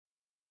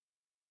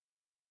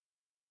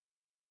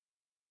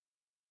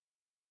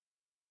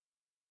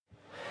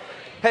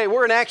Hey,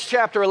 we're in Acts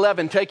chapter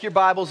 11. Take your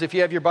Bibles, if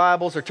you have your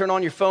Bibles, or turn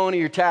on your phone or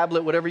your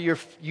tablet, whatever you're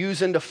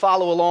using to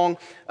follow along.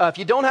 If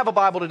you don't have a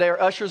Bible today, our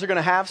ushers are going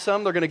to have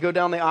some. They're going to go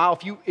down the aisle.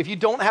 If you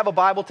don't have a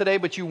Bible today,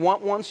 but you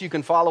want one so you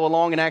can follow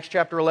along in Acts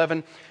chapter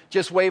 11,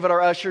 just wave at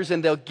our ushers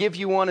and they'll give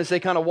you one as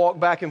they kind of walk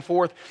back and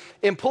forth.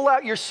 And pull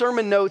out your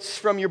sermon notes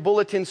from your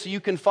bulletin so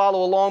you can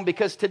follow along,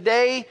 because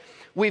today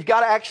we've got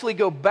to actually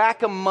go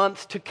back a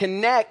month to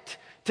connect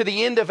to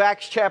the end of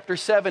Acts chapter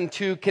 7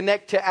 to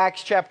connect to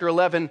Acts chapter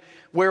 11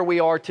 where we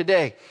are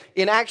today.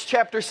 In Acts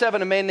chapter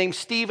 7, a man named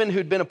Stephen,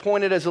 who'd been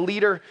appointed as a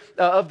leader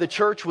of the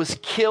church, was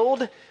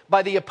killed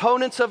by the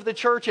opponents of the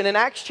church. And in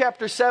Acts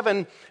chapter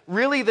 7,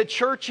 really the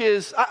church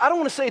is, I don't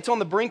want to say it's on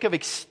the brink of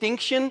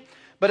extinction,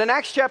 but in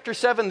Acts chapter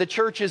 7, the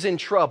church is in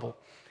trouble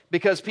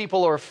because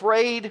people are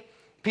afraid,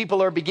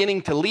 people are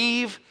beginning to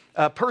leave.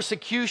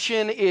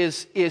 Persecution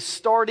is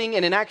starting,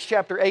 and in Acts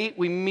chapter 8,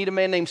 we meet a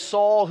man named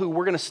Saul, who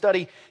we're going to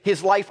study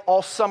his life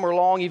all summer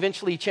long.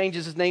 Eventually, he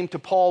changes his name to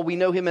Paul. We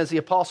know him as the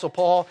Apostle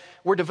Paul.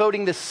 We're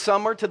devoting this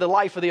summer to the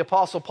life of the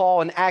Apostle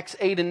Paul. In Acts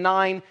 8 and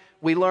 9,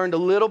 we learned a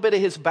little bit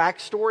of his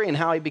backstory and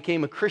how he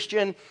became a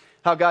Christian,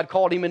 how God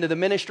called him into the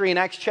ministry. In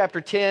Acts chapter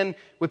 10,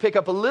 we pick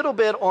up a little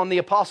bit on the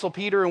Apostle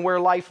Peter and where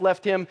life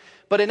left him.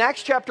 But in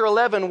Acts chapter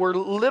 11, we're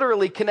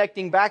literally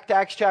connecting back to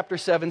Acts chapter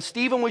 7.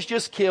 Stephen was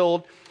just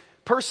killed.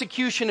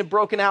 Persecution had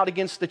broken out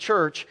against the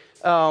church,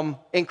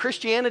 and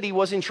Christianity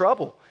was in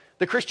trouble.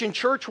 The Christian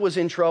church was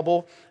in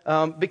trouble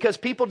because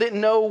people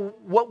didn't know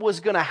what was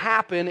going to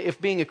happen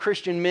if being a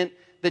Christian meant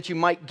that you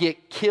might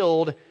get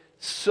killed,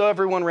 so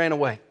everyone ran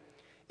away.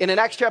 And in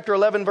Acts chapter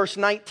 11, verse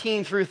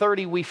 19 through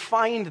 30, we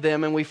find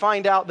them, and we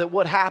find out that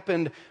what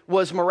happened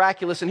was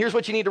miraculous. And here's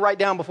what you need to write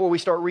down before we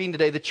start reading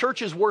today. The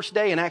church's worst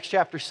day in Acts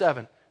chapter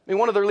 7. I mean,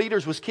 one of their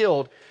leaders was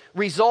killed,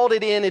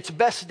 resulted in its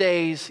best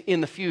days in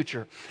the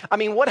future. I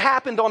mean, what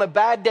happened on a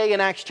bad day in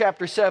Acts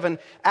chapter 7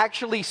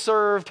 actually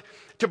served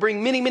to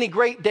bring many, many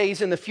great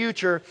days in the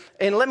future.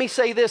 And let me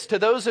say this to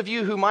those of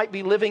you who might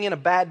be living in a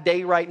bad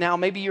day right now.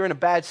 Maybe you're in a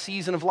bad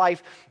season of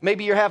life.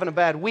 Maybe you're having a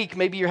bad week.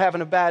 Maybe you're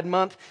having a bad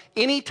month.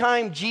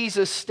 Anytime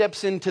Jesus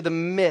steps into the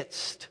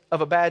midst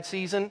of a bad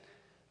season,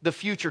 the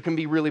future can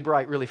be really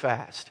bright really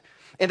fast.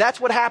 And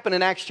that's what happened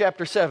in Acts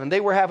chapter 7. They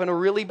were having a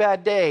really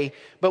bad day,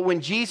 but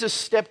when Jesus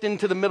stepped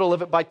into the middle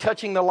of it by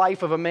touching the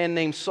life of a man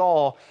named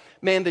Saul,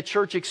 man, the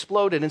church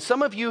exploded. And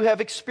some of you have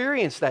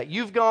experienced that.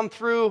 You've gone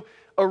through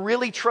a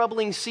really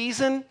troubling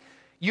season.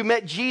 You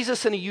met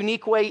Jesus in a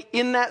unique way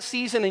in that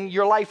season, and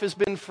your life has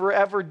been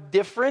forever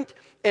different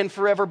and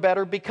forever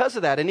better because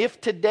of that. And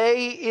if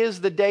today is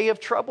the day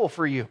of trouble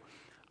for you,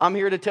 I'm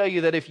here to tell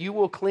you that if you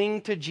will cling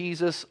to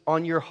Jesus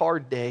on your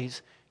hard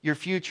days, your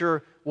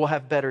future will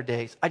have better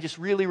days. I just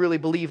really, really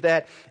believe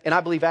that, and I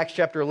believe Acts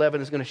chapter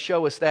 11 is going to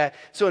show us that.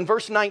 So in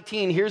verse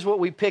 19, here's what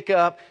we pick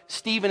up.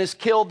 Stephen is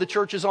killed, the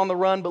church is on the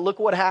run, but look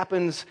what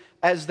happens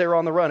as they're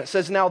on the run. It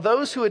says, "Now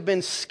those who had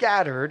been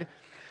scattered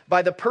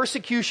by the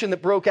persecution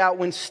that broke out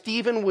when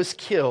Stephen was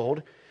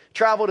killed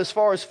traveled as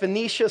far as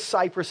Phoenicia,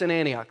 Cyprus, and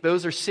Antioch."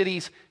 Those are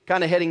cities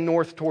kind of heading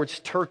north towards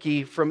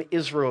Turkey from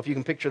Israel, if you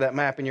can picture that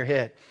map in your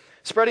head.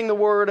 "Spreading the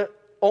word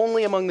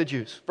only among the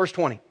Jews." Verse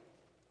 20.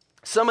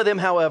 "Some of them,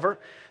 however,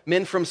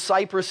 men from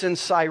Cyprus and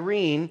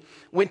Cyrene,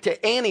 went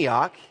to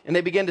Antioch, and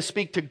they began to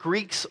speak to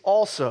Greeks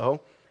also,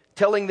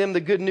 telling them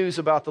the good news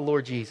about the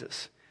Lord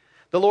Jesus.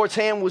 The Lord's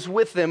hand was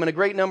with them, and a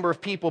great number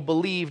of people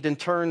believed and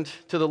turned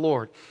to the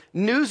Lord.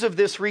 News of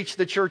this reached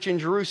the church in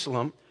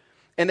Jerusalem,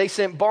 and they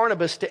sent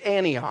Barnabas to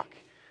Antioch.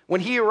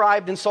 When he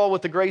arrived and saw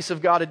what the grace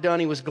of God had done,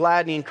 he was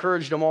glad, and he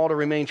encouraged them all to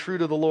remain true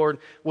to the Lord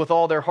with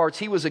all their hearts.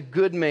 He was a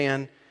good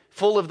man,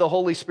 full of the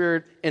Holy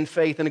Spirit and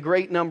faith, and a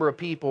great number of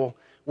people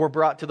were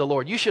brought to the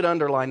Lord." You should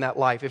underline that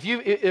life. If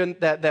you in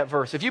that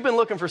verse, if you've been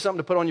looking for something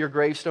to put on your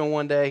gravestone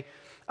one day,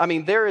 I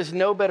mean, there is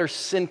no better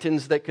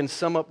sentence that can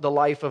sum up the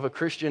life of a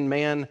Christian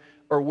man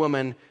or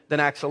woman than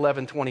Acts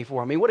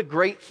 11:24. I mean, what a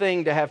great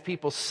thing to have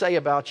people say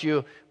about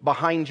you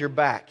behind your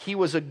back. He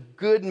was a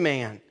good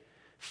man,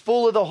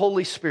 full of the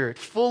Holy Spirit,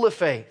 full of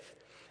faith,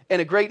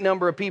 and a great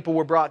number of people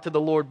were brought to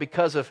the Lord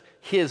because of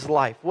his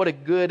life. What a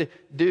good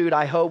dude.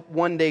 I hope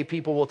one day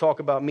people will talk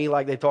about me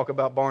like they talk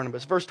about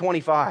Barnabas. Verse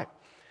 25.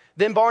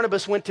 "Then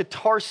Barnabas went to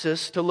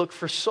Tarsus to look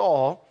for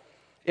Saul,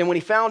 and when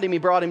he found him, he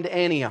brought him to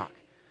Antioch.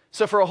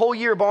 So for a whole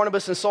year,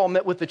 Barnabas and Saul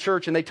met with the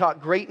church, and they taught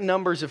great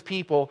numbers of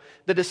people.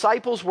 The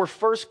disciples were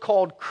first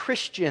called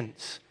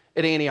Christians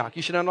at Antioch."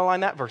 You should underline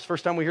that verse.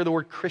 First time we hear the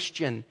word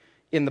Christian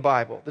in the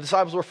Bible. The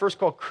disciples were first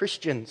called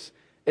Christians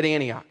at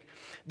Antioch.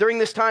 "During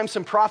this time,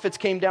 some prophets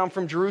came down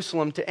from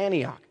Jerusalem to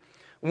Antioch.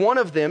 One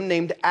of them,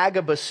 named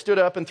Agabus, stood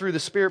up and through the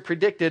Spirit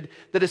predicted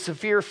that a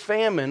severe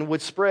famine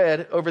would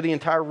spread over the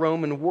entire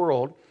Roman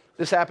world.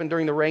 This happened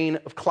during the reign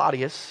of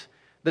Claudius.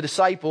 The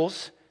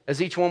disciples,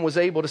 as each one was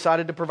able,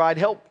 decided to provide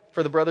help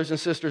for the brothers and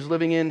sisters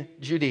living in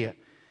Judea.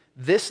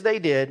 This they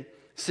did,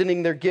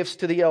 sending their gifts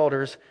to the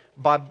elders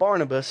by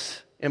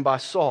Barnabas and by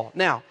Saul."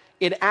 Now,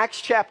 in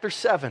Acts chapter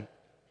 7,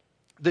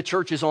 the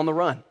church is on the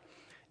run.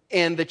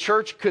 And the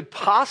church could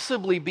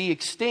possibly be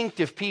extinct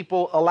if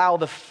people allow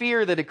the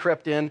fear that had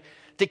crept in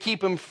to keep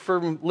them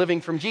from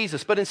living from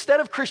Jesus. But instead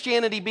of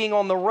Christianity being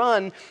on the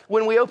run,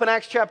 when we open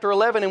Acts chapter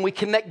 11 and we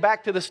connect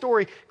back to the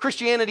story,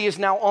 Christianity is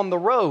now on the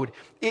road.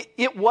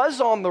 It was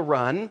on the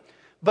run,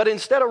 but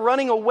instead of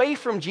running away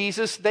from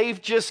Jesus,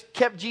 they've just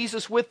kept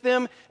Jesus with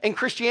them, and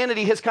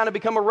Christianity has kind of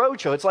become a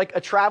roadshow. It's like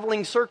a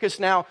traveling circus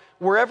now.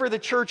 Wherever the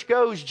church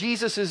goes,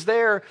 Jesus is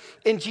there,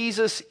 and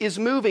Jesus is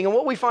moving. And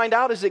what we find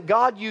out is that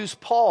God used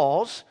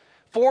Paul's,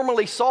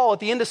 formerly Saul, at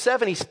the end of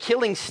 7, he's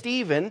killing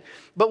Stephen.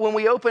 But when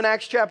we open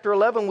Acts chapter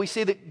 11, we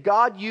see that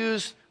God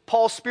used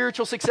Paul's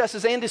spiritual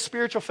successes and his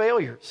spiritual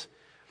failures.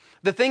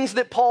 The things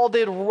that Paul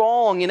did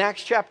wrong in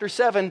Acts chapter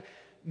 7,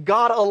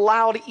 God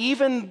allowed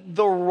even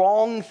the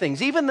wrong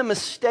things, even the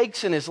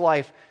mistakes in his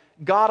life,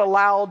 God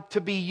allowed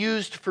to be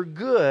used for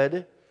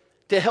good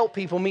to help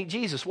people meet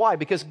Jesus. Why?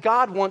 Because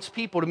God wants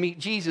people to meet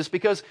Jesus,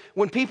 because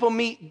when people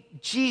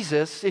meet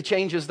Jesus, it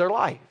changes their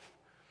life.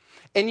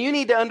 And you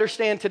need to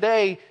understand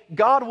today,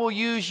 God will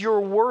use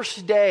your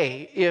worst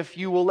day, if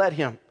you will let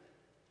him,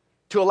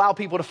 to allow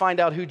people to find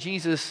out who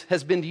Jesus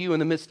has been to you in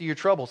the midst of your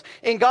troubles.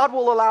 And God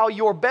will allow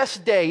your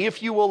best day,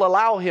 if you will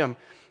allow him,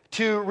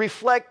 to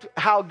reflect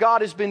how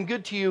God has been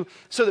good to you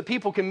so that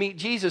people can meet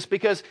Jesus,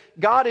 because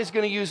God is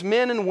going to use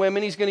men and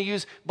women. He's going to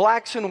use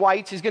blacks and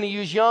whites. He's going to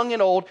use young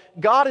and old.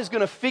 God is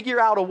going to figure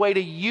out a way to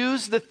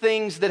use the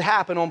things that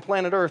happen on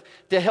planet Earth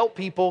to help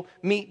people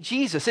meet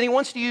Jesus. And he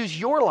wants to use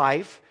your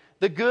life,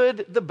 the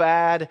good, the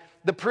bad,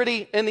 the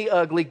pretty, and the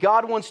ugly.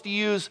 God wants to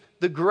use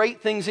the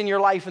great things in your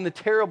life and the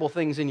terrible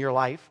things in your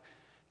life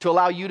to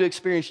allow you to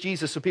experience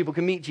Jesus so people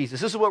can meet Jesus.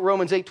 This is what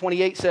Romans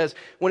 8:28 says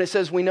when it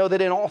says, we know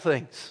that in all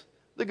things,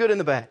 the good and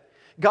the bad,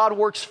 God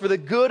works for the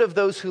good of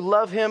those who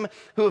love him,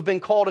 who have been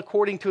called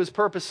according to his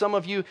purpose. Some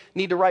of you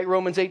need to write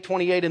Romans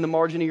 8:28 in the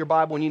margin of your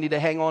Bible, and you need to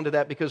hang on to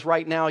that, because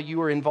right now you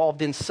are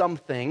involved in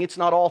something. It's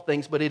not all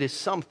things, but it is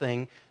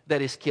something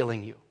that is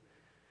killing you.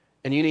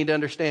 And you need to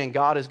understand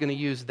God is going to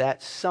use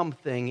that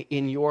something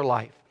in your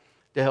life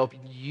to help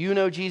you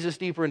know Jesus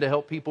deeper and to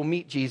help people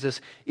meet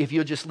Jesus if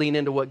you'll just lean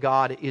into what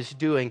God is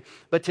doing.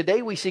 But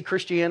today we see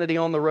Christianity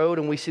on the road,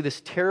 and we see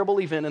this terrible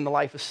event in the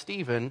life of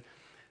Stephen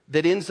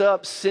that ends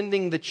up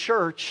sending the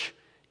church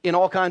in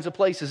all kinds of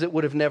places it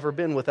would have never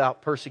been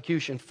without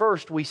persecution.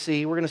 First, we're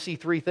going to see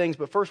three things,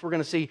 but first we're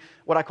going to see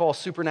what I call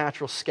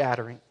supernatural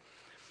scattering.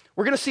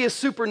 We're going to see a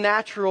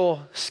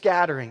supernatural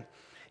scattering.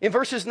 In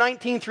verses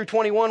 19 through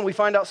 21, we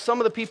find out some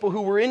of the people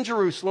who were in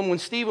Jerusalem when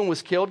Stephen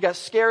was killed got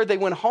scared. They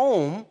went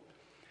home,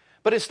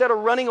 but instead of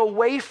running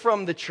away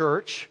from the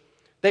church,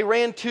 they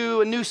ran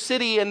to a new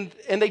city and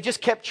they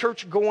just kept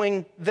church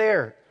going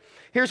there.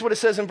 Here's what it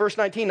says in verse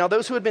 19. Now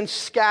those who had been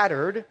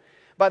scattered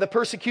by the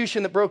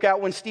persecution that broke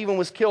out when Stephen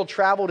was killed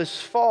traveled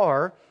as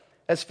far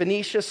as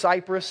Phoenicia,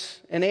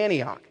 Cyprus, and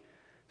Antioch,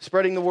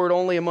 spreading the word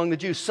only among the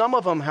Jews. Some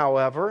of them,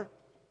 however,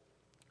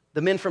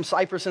 the men from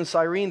Cyprus and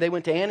Cyrene, they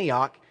went to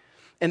Antioch,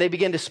 and they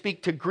began to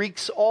speak to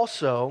Greeks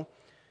also,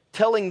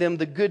 telling them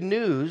the good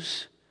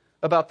news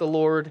about the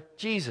Lord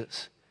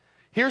Jesus.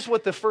 Here's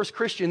what the first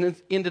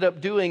Christians ended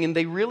up doing, and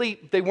they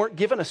weren't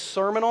given a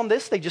sermon on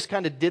this. They just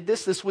kind of did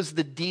this. This was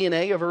the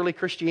DNA of early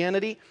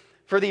Christianity.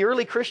 For the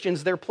early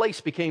Christians, their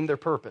place became their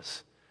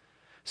purpose.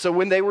 So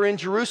when they were in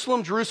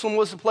Jerusalem, Jerusalem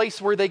was the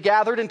place where they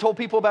gathered and told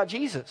people about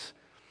Jesus.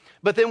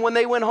 But then when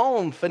they went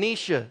home,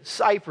 Phoenicia,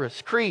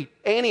 Cyprus, Crete,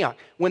 Antioch,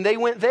 when they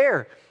went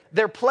there,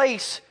 their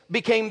place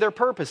became their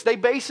purpose. They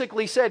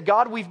basically said,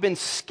 God, we've been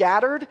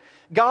scattered.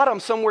 God, I'm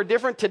somewhere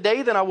different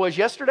today than I was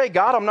yesterday.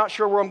 God, I'm not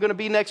sure where I'm going to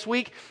be next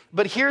week,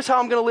 but here's how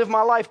I'm going to live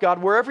my life,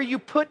 God. Wherever you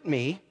put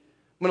me,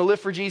 I'm going to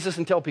live for Jesus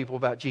and tell people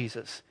about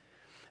Jesus.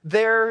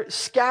 Their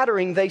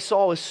scattering they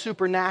saw as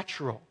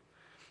supernatural.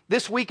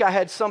 This week I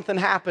had something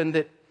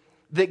happen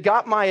that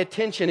got my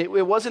attention.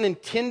 It wasn't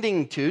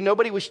intending to.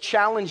 Nobody was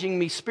challenging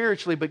me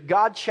spiritually, but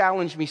God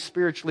challenged me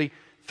spiritually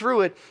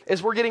through it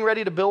as we're getting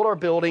ready to build our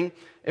building,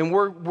 and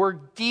we're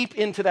deep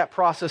into that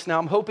process now.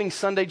 I'm hoping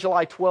Sunday,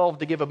 July 12th,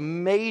 to give a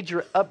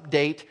major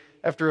update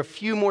after a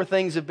few more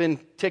things have been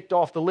ticked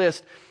off the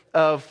list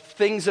of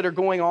things that are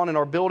going on in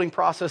our building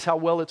process, how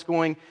well it's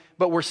going.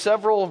 But we're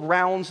several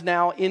rounds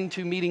now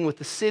into meeting with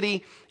the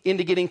city,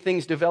 into getting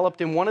things developed.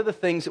 And one of the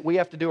things that we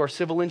have to do, our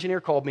civil engineer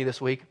called me this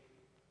week,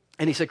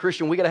 and he said,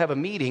 Christian, we got to have a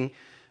meeting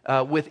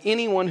with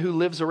anyone who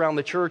lives around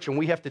the church, and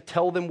we have to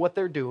tell them what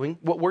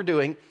we're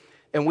doing,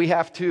 and we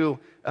have to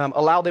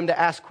allow them to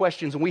ask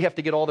questions, and we have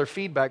to get all their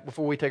feedback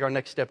before we take our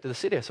next step to the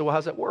city. I said, well,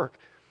 how's that work?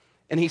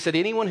 And he said,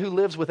 anyone who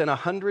lives within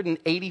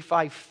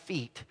 185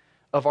 feet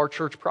of our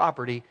church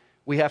property,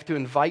 we have to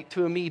invite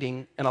to a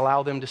meeting and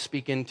allow them to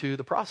speak into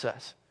the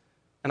process.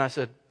 And I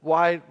said,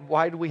 why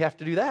do we have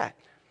to do that?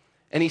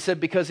 And he said,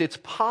 because it's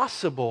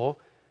possible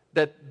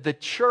that the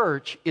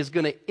church is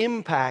going to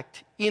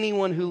impact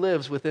anyone who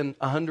lives within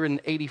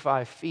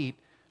 185 feet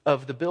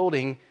of the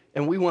building,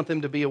 and we want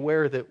them to be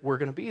aware that we're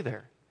going to be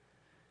there.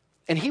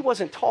 And he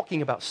wasn't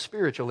talking about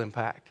spiritual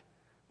impact,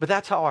 but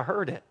that's how I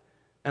heard it.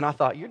 And I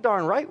thought, you're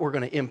darn right we're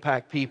going to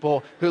impact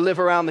people who live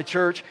around the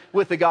church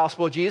with the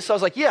gospel of Jesus. So I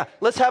was like, yeah,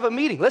 let's have a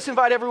meeting. Let's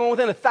invite everyone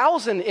within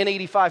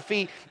 1,085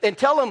 feet and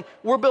tell them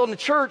we're building a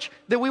church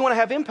that we want to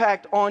have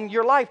impact on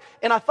your life.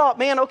 And I thought,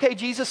 man, okay,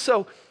 Jesus,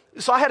 so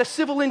I had a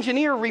civil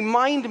engineer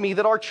remind me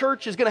that our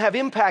church is going to have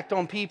impact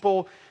on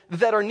people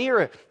that are near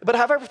it. But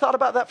have I ever thought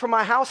about that for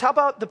my house? How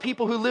about the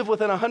people who live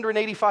within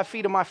 185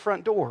 feet of my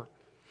front door?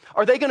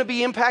 Are they going to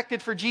be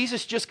impacted for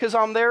Jesus just because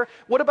I'm there?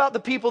 What about the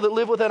people that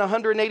live within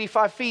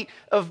 185 feet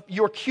of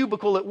your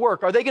cubicle at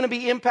work? Are they going to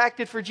be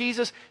impacted for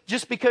Jesus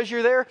just because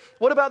you're there?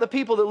 What about the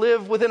people that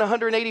live within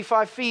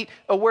 185 feet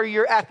of where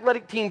your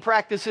athletic team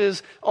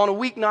practices on a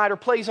weeknight or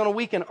plays on a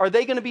weekend? Are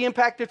they going to be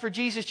impacted for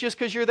Jesus just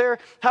because you're there?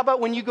 How about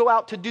when you go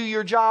out to do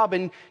your job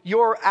and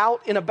you're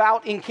out and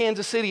about in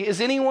Kansas City? Is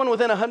anyone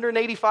within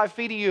 185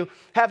 feet of you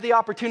have the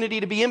opportunity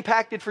to be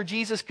impacted for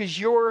Jesus because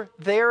you're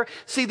there?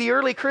 See, the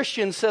early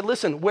Christians said,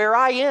 listen, where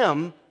I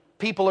am,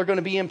 people are going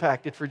to be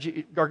impacted for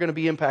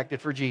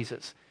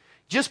Jesus.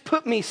 Just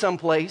put me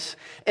someplace,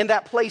 and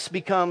that place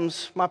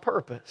becomes my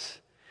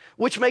purpose.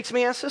 Which makes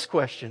me ask this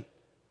question.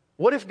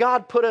 What if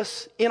God put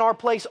us in our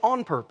place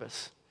on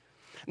purpose?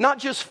 Not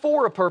just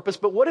for a purpose,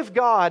 but what if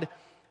God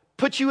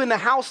put you in the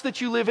house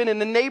that you live in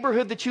the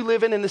neighborhood that you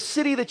live in the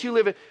city that you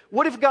live in?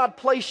 What if God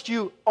placed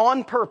you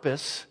on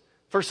purpose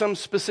for some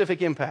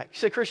specific impact? You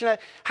say, Christian,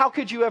 how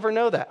could you ever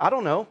know that? I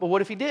don't know, but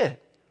what if he did?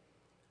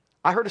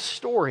 I heard a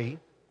story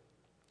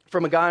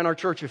from a guy in our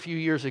church a few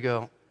years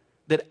ago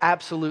that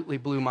absolutely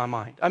blew my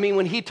mind. I mean,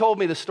 when he told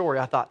me the story,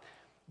 I thought,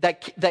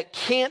 that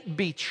can't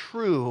be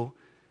true,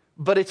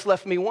 but it's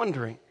left me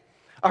wondering.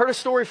 I heard a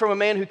story from a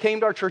man who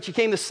came to our church. He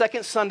came the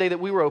second Sunday that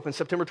we were open,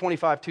 September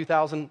 25,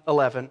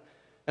 2011.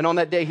 And on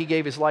that day, he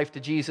gave his life to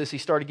Jesus. He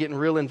started getting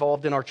real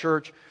involved in our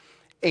church.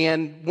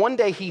 And one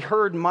day, he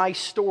heard my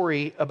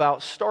story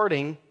about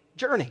starting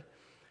Journey.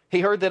 He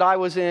heard that I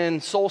was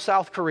in Seoul,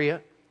 South Korea,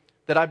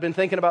 that I'd been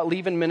thinking about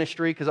leaving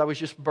ministry because I was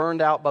just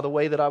burned out by the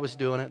way that I was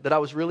doing it, that I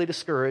was really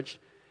discouraged,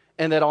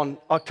 and that on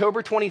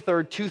October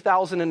 23rd,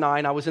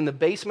 2009, I was in the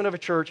basement of a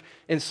church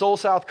in Seoul,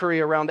 South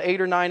Korea around 8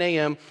 or 9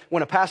 a.m.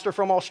 when a pastor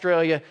from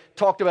Australia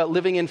talked about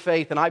living in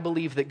faith, and I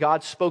believe that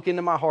God spoke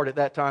into my heart at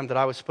that time that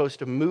I was supposed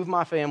to move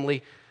my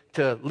family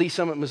to Lee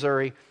Summit,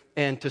 Missouri,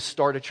 and to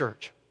start a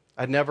church.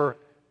 I'd never,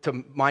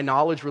 to my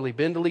knowledge, really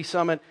been to Lee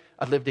Summit.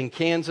 I'd lived in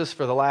Kansas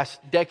for the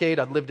last decade.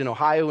 I'd lived in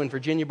Ohio and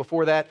Virginia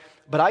before that.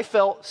 But I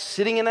felt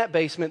sitting in that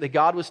basement that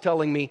God was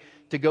telling me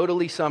to go to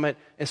Lee Summit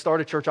and start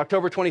a church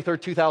October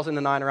 23rd,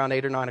 2009, around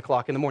 8 or 9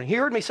 o'clock in the morning. He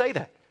heard me say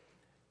that.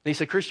 And he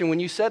said, Christian,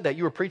 when you said that,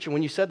 you were preaching,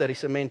 when you said that, he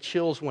said, man,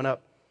 chills went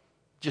up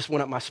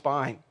my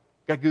spine.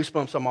 Got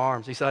goosebumps on my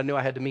arms. He said, I knew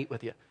I had to meet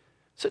with you.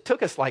 So it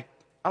took us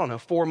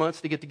 4 months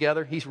to get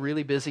together. He's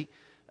really busy.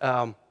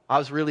 I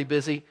was really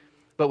busy.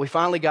 But we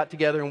finally got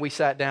together and we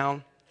sat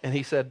down. And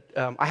he said,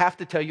 I have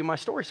to tell you my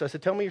story. So I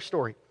said, tell me your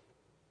story.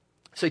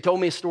 So he told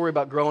me a story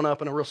about growing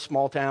up in a real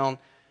small town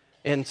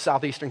in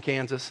southeastern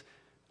Kansas.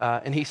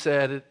 And he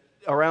said,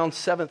 around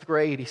 7th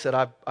grade, he said,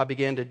 I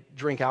began to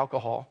drink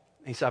alcohol.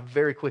 And he said, I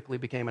very quickly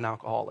became an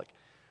alcoholic.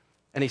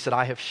 And he said,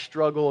 I have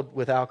struggled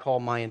with alcohol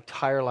my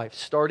entire life,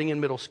 starting in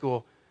middle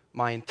school,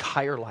 my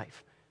entire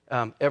life.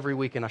 Every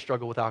weekend I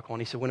struggled with alcohol.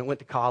 And he said, when it went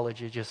to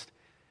college, I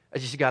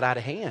just got out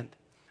of hand.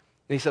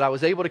 And he said, I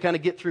was able to kind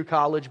of get through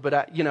college, but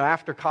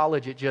after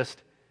college,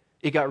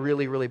 it got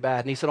really, really bad.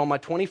 And he said, on my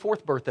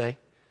 24th birthday,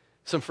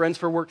 some friends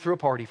for work threw a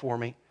party for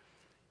me.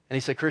 And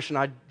he said, Christian,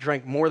 I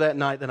drank more that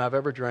night than I've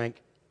ever drank.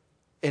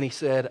 And he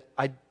said,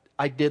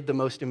 I did the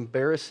most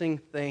embarrassing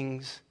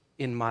things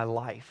in my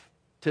life,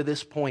 to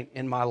this point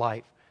in my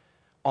life,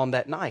 on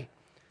that night.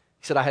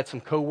 He said, I had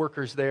some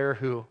coworkers there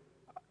who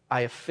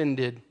I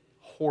offended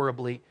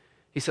horribly.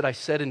 He said, I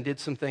said and did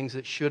some things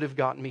that should have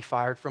gotten me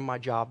fired from my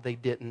job. They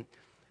didn't.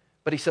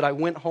 But he said, I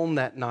went home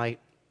that night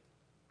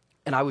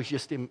and I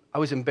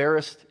was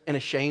embarrassed and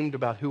ashamed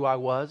about who I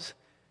was,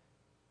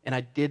 and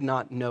I did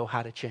not know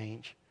how to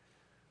change.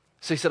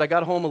 So he said, I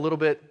got home a little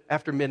bit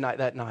after midnight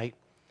that night,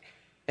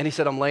 and he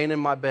said, I'm laying in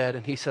my bed,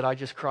 and he said, I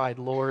just cried,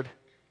 Lord,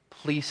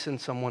 please send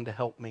someone to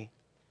help me.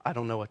 I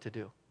don't know what to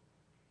do.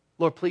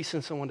 Lord, please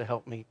send someone to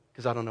help me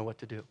because I don't know what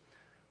to do.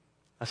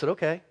 I said,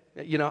 okay.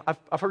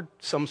 I've heard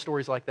some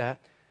stories like that.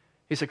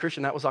 He said,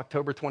 Christian, that was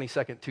October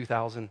 22nd,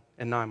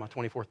 2009, my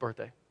 24th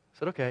birthday. I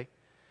said, okay.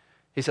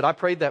 He said, I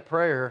prayed that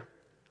prayer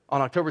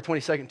on October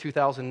 22nd,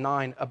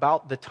 2009,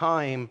 about the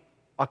time,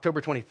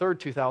 October 23rd,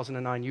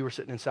 2009, you were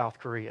sitting in South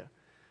Korea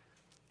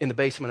in the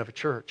basement of a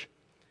church.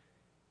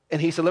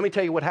 And he said, let me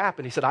tell you what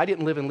happened. He said, I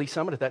didn't live in Lee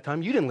Summit at that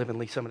time. You didn't live in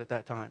Lee Summit at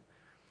that time.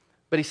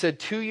 But he said,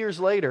 2 years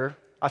later,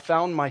 I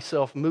found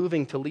myself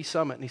moving to Lee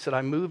Summit. And he said,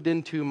 I moved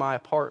into my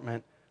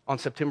apartment on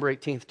September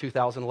 18th,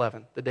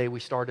 2011, the day we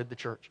started the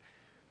church.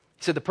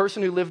 He said, the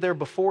person who lived there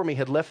before me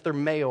had left their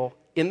mail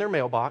in their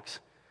mailbox.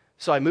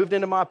 So I moved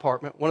into my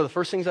apartment. One of the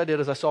first things I did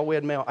is I saw we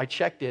had mail. I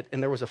checked it,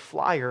 and there was a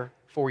flyer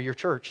for your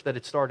church that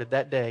had started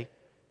that day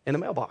in the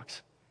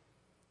mailbox.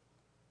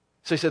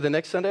 So he said, the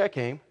next Sunday I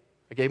came,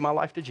 I gave my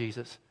life to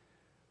Jesus.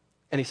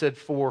 And he said,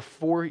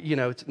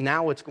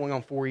 now it's going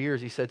on 4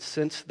 years. He said,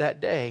 since that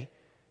day,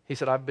 He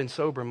said, I've been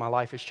sober and my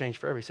life has changed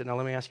forever. He said, now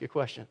let me ask you a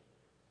question.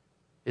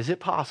 Is it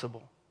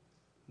possible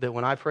that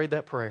when I prayed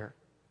that prayer,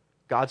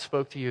 God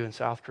spoke to you in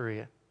South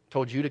Korea,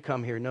 told you to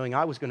come here, knowing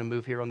I was going to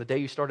move here on the day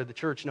you started the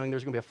church, knowing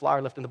there's going to be a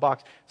flyer left in the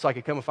box so I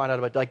could come and find out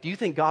about it? Like, do you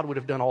think God would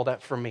have done all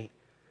that for me?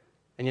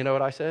 And you know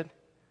what I said?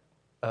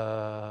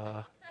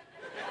 I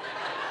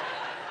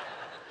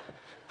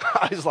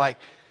was like,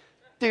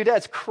 dude,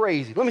 that's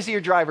crazy. Let me see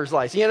your driver's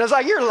license. You know, it's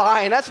like, you're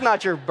lying. That's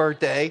not your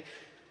birthday.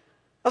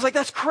 I was like,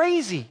 that's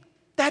crazy.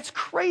 That's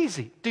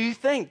crazy. Do you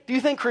think,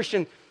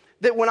 Christian,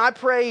 that when I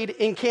prayed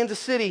in Kansas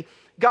City,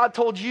 God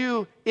told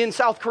you in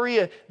South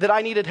Korea that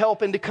I needed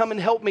help and to come and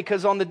help me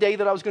because on the day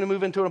that I was going to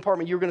move into an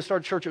apartment, you were going to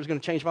start a church, it was going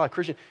to change my life?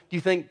 Christian, do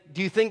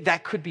you think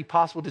that could be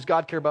possible? Does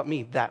God care about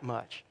me that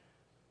much?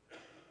 I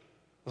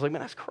was like,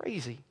 man, that's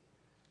crazy.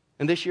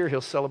 And this year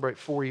he'll celebrate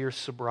 4 years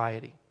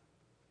sobriety.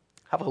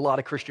 I have a lot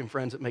of Christian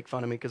friends that make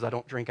fun of me because I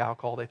don't drink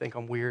alcohol. They think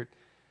I'm weird.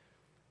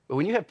 But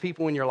when you have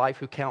people in your life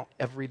who count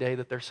every day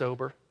that they're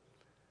sober,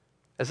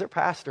 as their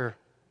pastor,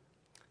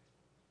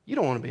 you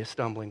don't want to be a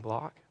stumbling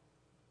block.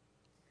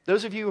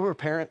 Those of you who are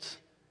parents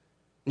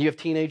and you have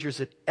teenagers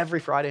that every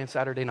Friday and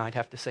Saturday night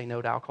have to say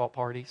no to alcohol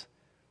parties,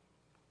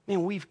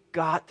 man, we've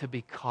got to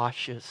be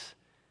cautious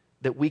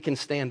that we can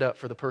stand up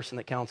for the person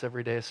that counts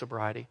every day of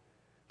sobriety,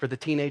 for the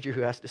teenager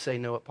who has to say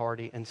no at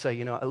party and say,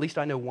 you know, at least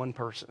I know one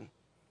person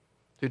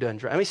who doesn't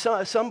drink. I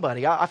mean,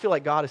 somebody, I feel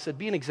like God has said,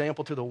 be an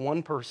example to the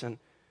one person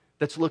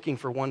that's looking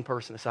for one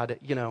person to decide,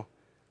 you know,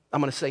 I'm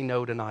going to say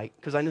no tonight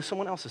because I know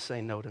someone else is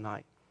saying no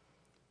tonight.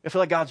 I feel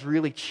like God's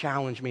really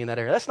challenged me in that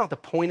area. That's not the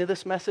point of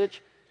this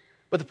message,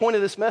 but the point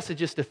of this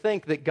message is to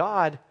think that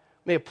God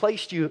may have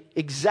placed you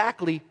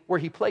exactly where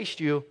he placed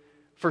you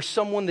for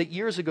someone that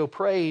years ago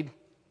prayed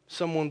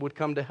someone would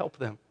come to help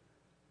them.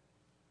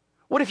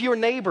 What if your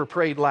neighbor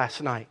prayed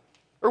last night?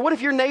 Or what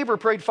if your neighbor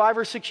prayed 5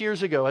 or 6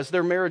 years ago as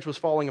their marriage was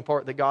falling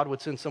apart that God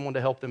would send someone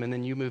to help them and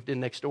then you moved in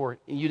next door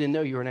and you didn't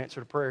know you were an answer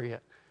to prayer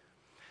yet?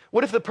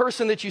 What if the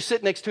person that you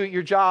sit next to at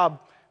your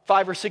job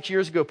 5 or 6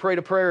 years ago prayed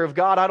a prayer of,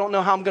 God, I don't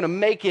know how I'm going to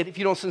make it if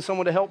you don't send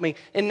someone to help me,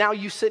 and now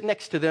you sit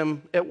next to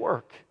them at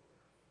work?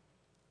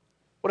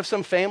 What if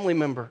some family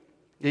member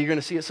that you're going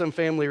to see at some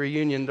family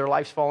reunion, their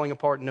life's falling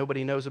apart and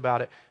nobody knows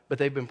about it, but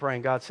they've been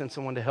praying, God, send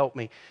someone to help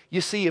me?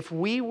 You see, if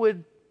we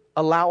would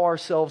allow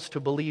ourselves to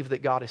believe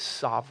that God is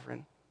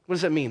sovereign, what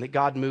does that mean? That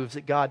God moves,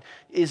 that God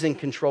is in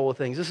control of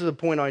things. This is a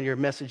point on your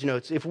message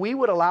notes. If we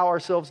would allow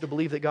ourselves to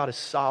believe that God is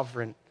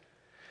sovereign,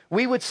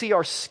 we would see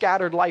our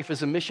scattered life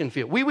as a mission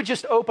field. We would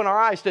just open our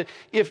eyes to,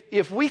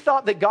 if we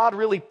thought that God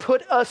really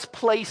put us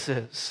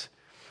places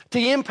to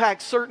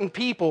impact certain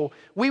people,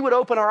 we would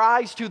open our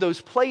eyes to those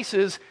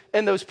places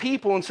and those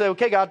people and say,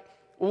 okay, God,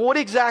 what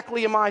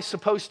exactly am I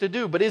supposed to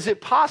do? But is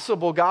it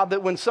possible, God,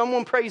 that when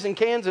someone prays in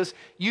Kansas,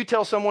 you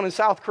tell someone in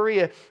South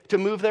Korea to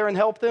move there and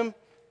help them?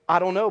 I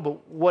don't know,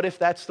 but what if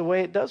that's the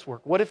way it does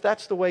work? What if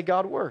that's the way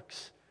God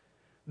works?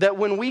 That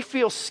when we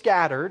feel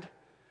scattered,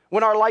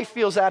 when our life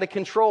feels out of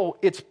control,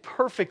 it's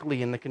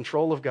perfectly in the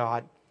control of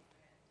God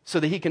so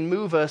that he can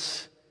move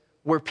us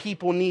where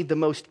people need the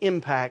most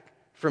impact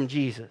from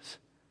Jesus.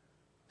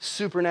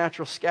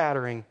 Supernatural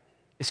scattering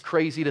is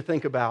crazy to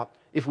think about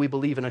if we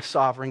believe in a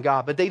sovereign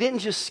God. But they didn't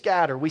just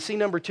scatter. We see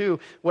number 2,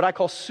 what I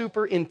call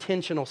super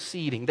intentional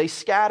seeding. They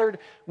scattered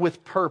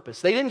with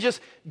purpose. They didn't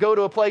just go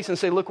to a place and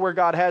say, look where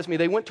God has me.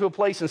 They went to a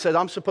place and said,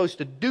 I'm supposed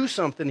to do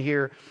something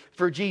here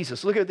for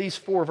Jesus. Look at these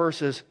 4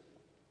 verses.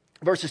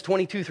 Verses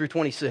 22 through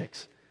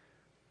 26.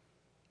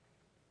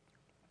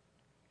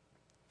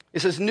 It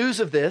says,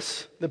 news of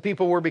this, the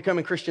people were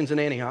becoming Christians in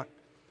Antioch,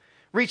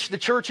 reached the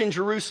church in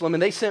Jerusalem,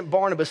 and they sent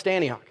Barnabas to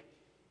Antioch.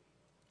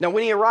 Now,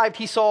 when he arrived,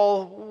 he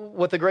saw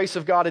what the grace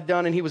of God had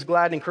done, and he was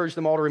glad and encouraged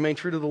them all to remain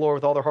true to the Lord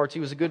with all their hearts.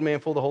 He was a good man,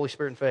 full of the Holy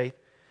Spirit and faith.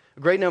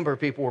 A great number of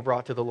people were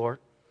brought to the Lord.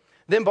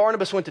 Then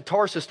Barnabas went to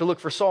Tarsus to look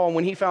for Saul, and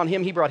when he found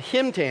him, he brought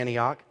him to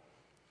Antioch.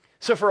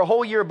 So for a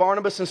whole year,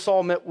 Barnabas and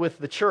Saul met with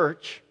the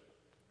church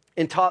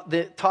and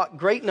taught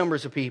great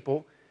numbers of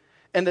people,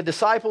 and the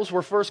disciples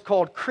were first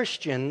called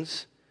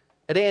Christians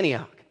at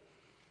Antioch.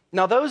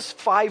 Now, those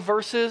 5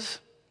 verses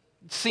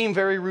seem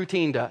very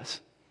routine to us.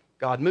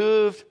 God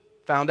moved,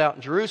 found out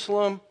in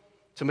Jerusalem,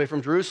 somebody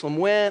from Jerusalem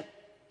went,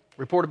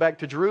 reported back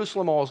to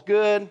Jerusalem, all's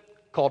good,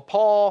 called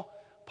Paul.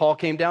 Paul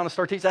came down and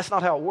started teaching. That's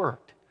not how it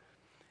worked.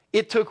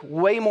 It took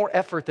way more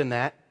effort than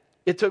that.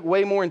 It took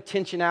way more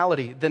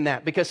intentionality than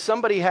that, because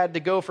somebody had to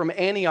go from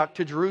Antioch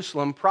to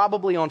Jerusalem,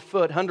 probably on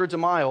foot, hundreds of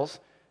miles,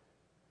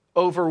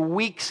 over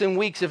weeks and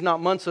weeks, if not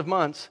months of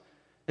months,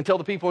 until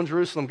the people in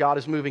Jerusalem, God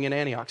is moving in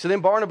Antioch. So then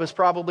Barnabas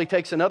probably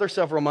takes another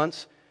several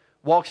months,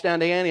 walks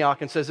down to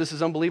Antioch and says, this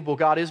is unbelievable,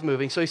 God is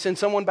moving. So he sends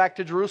someone back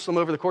to Jerusalem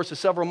over the course of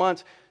several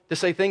months to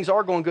say things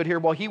are going good here,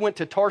 while he went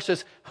to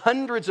Tarsus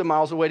hundreds of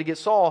miles away to get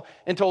Saul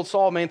and told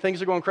Saul, man,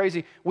 things are going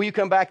crazy. Will you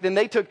come back? Then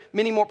they took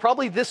many more,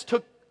 probably this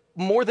took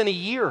more than a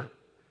year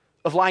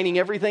of lining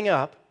everything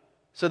up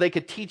so they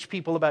could teach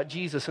people about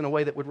Jesus in a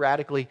way that would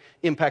radically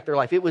impact their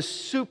life. It was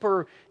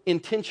super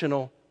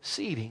intentional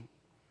seeding.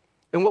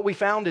 And what we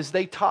found is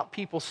they taught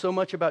people so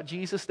much about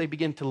Jesus, they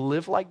began to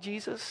live like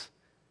Jesus,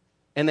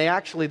 And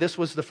this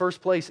was the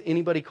first place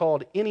anybody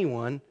called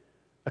anyone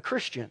a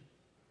Christian.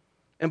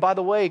 And by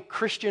the way,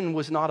 Christian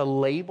was not a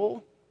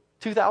label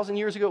 2,000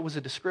 years ago, it was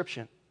a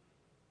description.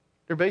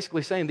 They're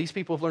basically saying these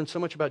people have learned so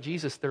much about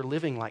Jesus, they're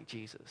living like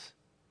Jesus.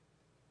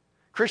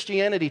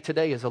 Christianity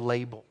today is a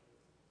label.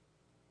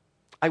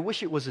 I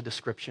wish it was a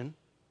description,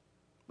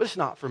 but it's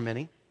not for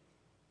many.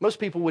 Most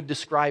people would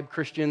describe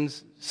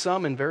Christians,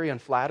 some in very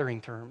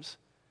unflattering terms.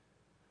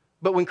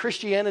 But when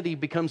Christianity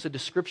becomes a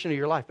description of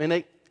your life,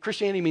 and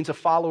Christianity means a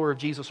follower of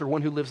Jesus or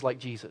one who lives like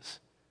Jesus.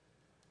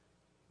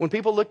 When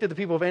people looked at the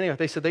people of Antioch,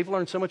 they said they've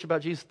learned so much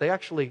about Jesus, they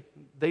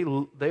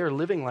are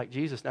living like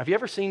Jesus. Now, have you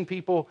ever seen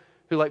people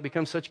who like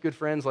become such good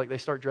friends, like they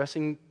start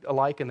dressing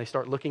alike and they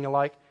start looking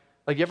alike?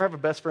 Like, you ever have a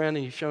best friend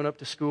and you've shown up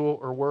to school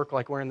or work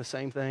like wearing the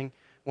same thing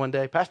one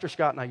day? Pastor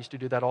Scott and I used to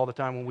do that all the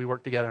time when we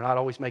worked together, and I'd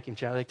always make him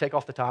change. They'd take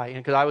off the tie,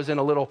 because I was in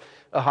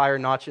a higher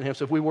notch than him,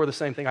 so if we wore the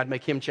same thing, I'd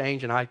make him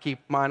change and I'd keep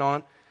mine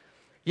on.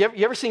 You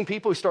ever seen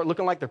people who start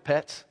looking like their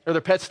pets, or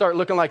their pets start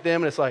looking like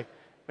them, and it's like,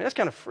 man, that's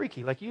kind of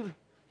freaky. Like, you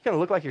kind of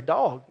look like your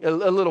dog a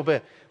little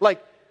bit.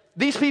 Like,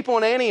 these people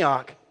in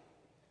Antioch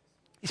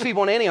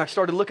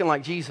started looking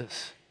like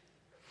Jesus.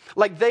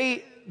 Like,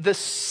 the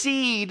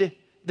seed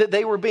that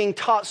they were being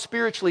taught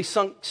spiritually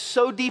sunk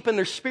so deep in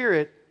their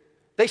spirit,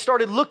 they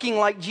started looking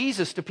like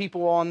Jesus to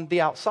people on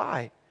the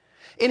outside.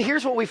 And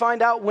here's what we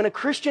find out. When a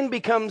Christian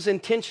becomes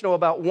intentional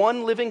about,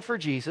 one, living for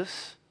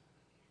Jesus,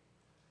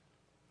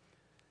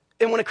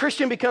 and when a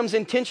Christian becomes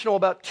intentional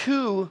about,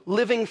 two,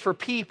 living for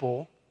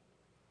people,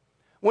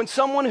 when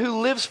someone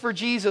who lives for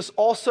Jesus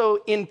also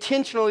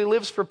intentionally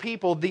lives for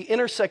people, the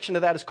intersection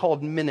of that is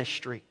called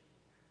ministry.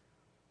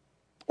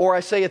 Or I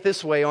say it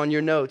this way on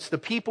your notes: the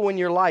people in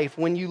your life,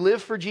 when you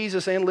live for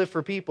Jesus and live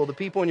for people, the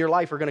people in your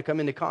life are going to come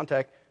into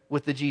contact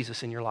with the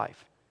Jesus in your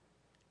life.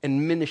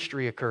 And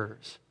ministry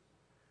occurs.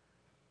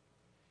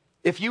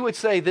 If you would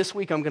say, this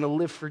week I'm going to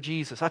live for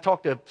Jesus. I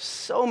talked to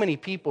so many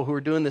people who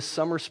are doing this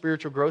summer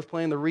spiritual growth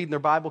plan. They're reading their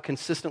Bible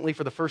consistently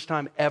for the first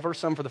time ever,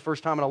 some for the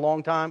first time in a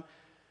long time.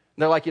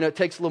 And they're like, it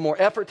takes a little more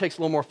effort, takes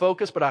a little more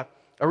focus, but I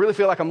really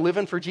feel like I'm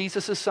living for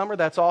Jesus this summer.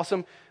 That's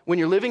awesome. When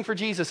you're living for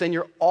Jesus and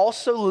you're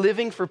also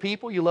living for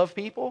people, you love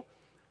people,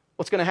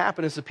 what's going to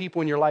happen is the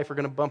people in your life are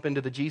going to bump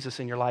into the Jesus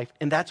in your life,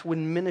 and that's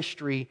when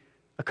ministry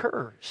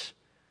occurs.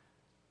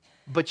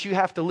 But you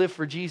have to live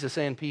for Jesus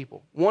and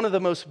people. One of the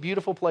most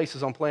beautiful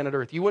places on planet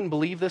Earth. You wouldn't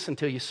believe this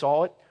until you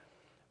saw it,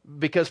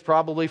 because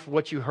probably for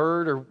what you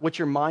heard or what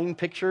your mind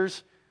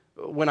pictures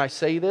when I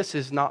say this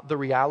is not the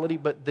reality,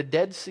 but the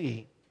Dead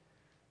Sea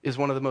is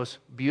one of the most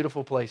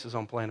beautiful places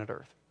on planet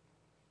Earth.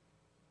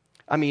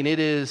 I mean, it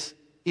is,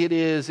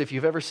 if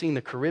you've ever seen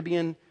the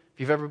Caribbean, if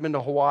you've ever been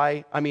to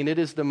Hawaii, I mean, it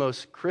is the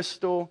most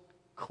crystal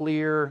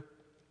clear,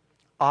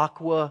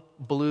 aqua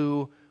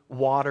blue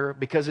water,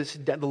 because it's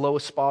the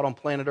lowest spot on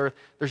planet Earth.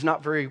 There's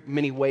not very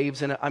many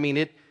waves in it. I mean,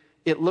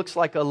 it looks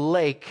like a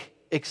lake,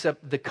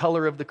 except the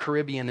color of the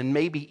Caribbean, and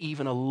maybe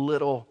even a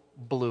little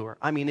bluer.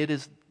 I mean, it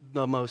is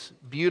the most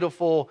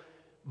beautiful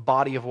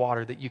body of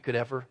water that you could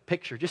ever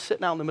picture, just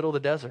sitting out in the middle of the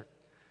desert.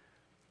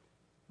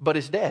 But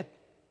it's dead.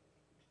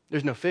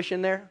 There's no fish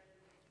in there.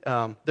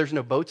 There's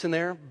no boats in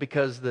there,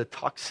 because the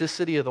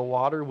toxicity of the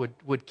water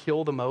would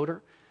kill the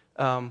motor.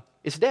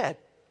 It's dead.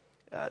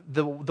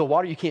 The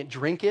water, you can't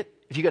drink it.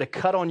 If you got a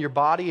cut on your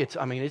body, it's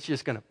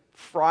just going to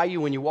fry you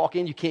when you walk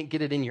in. You can't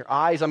get it in your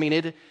eyes. I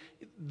mean,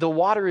 the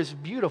water is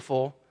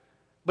beautiful,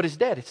 but it's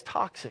dead. It's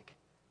toxic.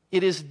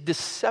 It is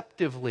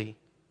deceptively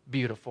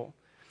beautiful.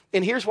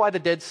 And here's why the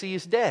Dead Sea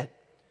is dead.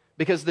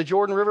 Because the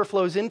Jordan River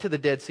flows into the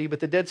Dead Sea, but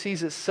the Dead Sea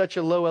is at such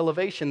a low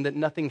elevation that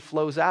nothing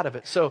flows out of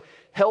it. So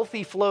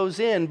healthy flows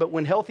in, but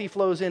when healthy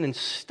flows in and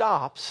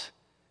stops,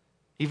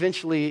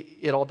 eventually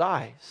it all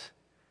dies.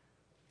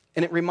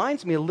 And it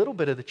reminds me a little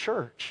bit of the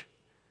church.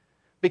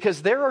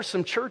 Because there are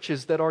some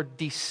churches that are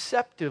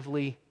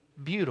deceptively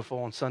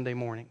beautiful on Sunday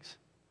mornings.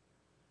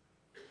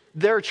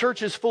 There are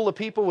churches full of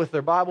people with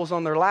their Bibles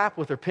on their lap,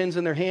 with their pens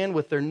in their hand,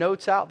 with their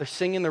notes out. They're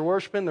singing, they're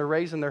worshiping, they're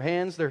raising their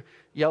hands, they're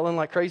yelling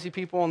like crazy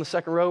people on the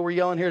second row. We're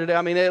yelling here today.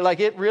 I mean,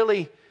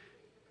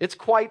 it's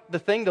quite the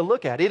thing to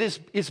look at.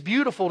 It's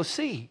beautiful to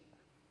see,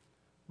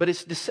 but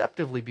it's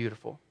deceptively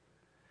beautiful.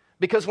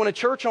 Because when a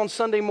church on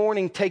Sunday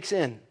morning takes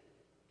in,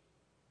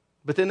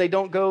 but then they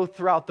don't go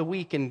throughout the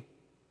week and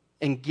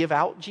give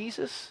out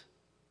Jesus,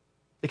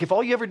 like if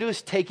all you ever do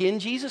is take in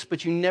Jesus,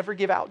 but you never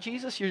give out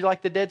Jesus, you're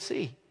like the Dead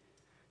Sea.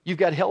 You've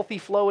got healthy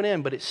flowing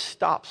in, but it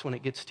stops when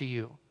it gets to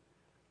you.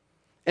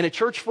 And a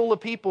church full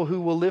of people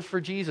who will live for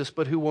Jesus,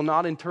 but who will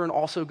not in turn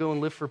also go and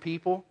live for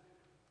people,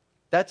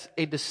 that's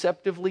a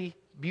deceptively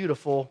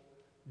beautiful,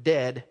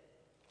 dead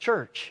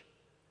church.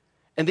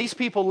 And these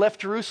people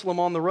left Jerusalem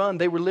on the run.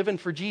 They were living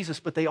for Jesus,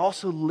 but they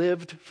also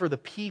lived for the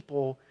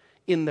people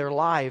in their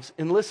lives.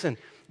 And listen,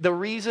 the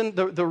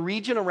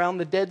region around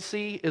the Dead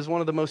Sea is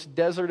one of the most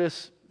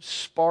desertous,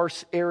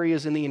 sparse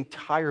areas in the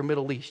entire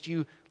Middle East.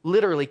 You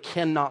literally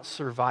cannot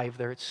survive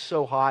there. It's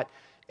so hot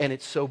and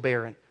it's so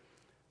barren,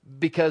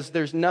 because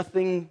there's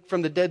nothing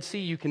from the Dead Sea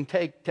you can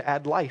take to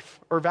add life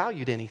or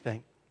value to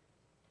anything.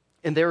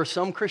 And there are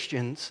some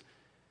Christians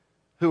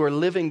who are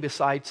living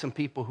beside some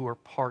people who are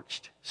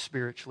parched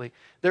spiritually.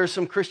 There are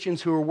some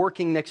Christians who are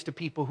working next to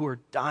people who are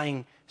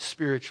dying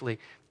spiritually.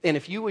 And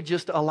if you would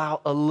just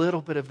allow a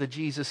little bit of the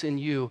Jesus in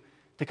you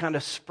to kind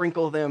of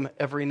sprinkle them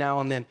every now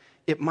and then,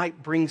 it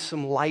might bring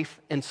some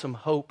life and some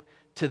hope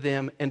to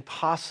them, and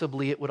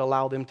possibly it would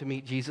allow them to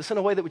meet Jesus in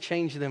a way that would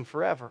change them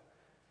forever.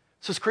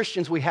 So as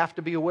Christians, we have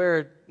to be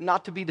aware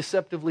not to be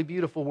deceptively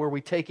beautiful where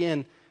we take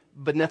in,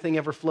 but nothing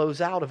ever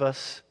flows out of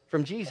us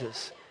from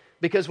Jesus.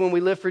 Because when we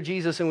live for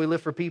Jesus and we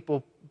live for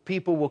people,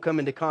 people will come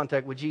into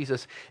contact with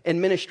Jesus and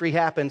ministry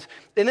happens.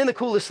 And then the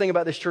coolest thing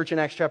about this church in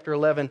Acts chapter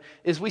 11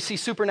 is we see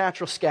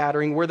supernatural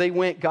scattering. Where they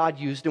went, God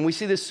used. And we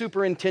see this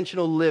super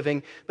intentional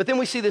living. But then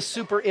we see this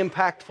super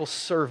impactful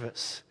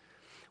service.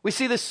 We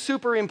see this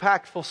super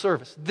impactful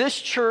service. This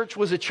church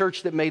was a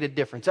church that made a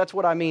difference. That's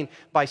what I mean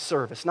by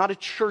service. Not a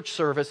church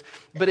service,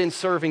 but in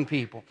serving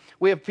people.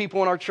 We have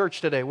people in our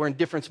church today wearing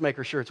difference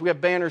maker shirts. We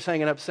have banners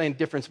hanging up saying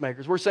difference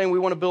makers. We're saying we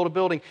want to build a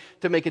building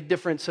to make a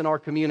difference in our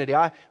community.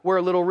 I wear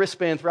a little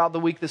wristband throughout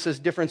the week that says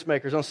difference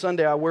makers. On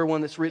Sunday, I wear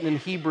one that's written in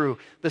Hebrew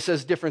that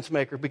says difference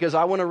maker because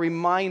I want to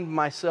remind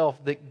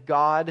myself that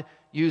God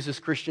uses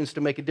Christians to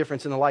make a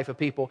difference in the life of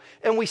people.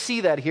 And we see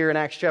that here in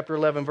Acts chapter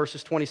 11,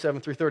 verses 27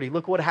 through 30.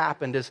 Look what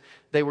happened as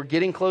they were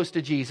getting close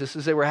to Jesus,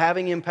 as they were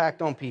having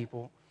impact on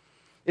people.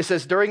 It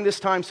says, during this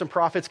time, some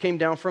prophets came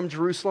down from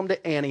Jerusalem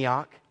to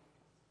Antioch.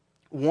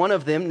 One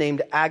of them,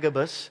 named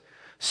Agabus,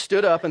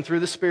 stood up and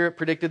through the Spirit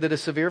predicted that a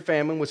severe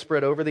famine would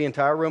spread over the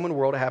entire Roman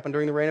world. It happened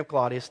during the reign of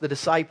Claudius. The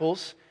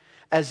disciples,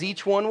 as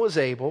each one was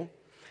able,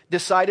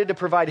 decided to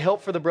provide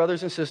help for the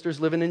brothers and sisters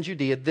living in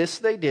Judea. This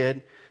they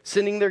did,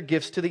 sending their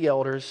gifts to the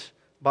elders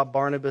by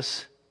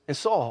Barnabas and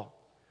Saul.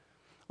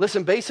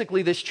 Listen,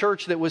 basically this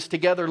church that was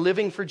together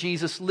living for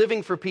Jesus,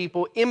 living for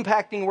people,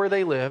 impacting where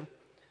they live,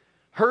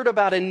 heard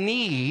about a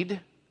need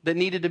that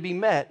needed to be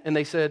met, and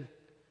they said,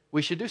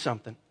 we should do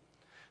something.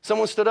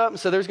 Someone stood up and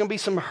said, there's going to be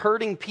some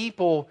hurting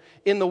people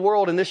in the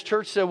world, and this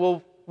church said,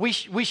 well, we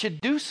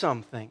should do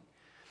something.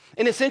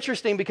 And it's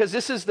interesting because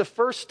this is the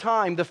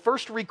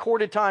first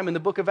recorded time in the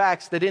book of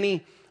Acts that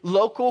any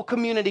local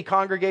community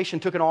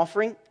congregation took an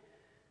offering.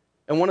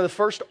 And one of the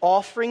first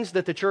offerings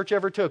that the church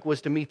ever took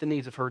was to meet the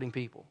needs of hurting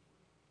people.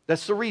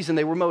 That's the reason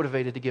they were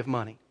motivated to give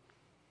money.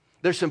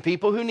 There's some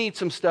people who need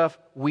some stuff,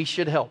 we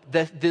should help.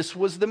 This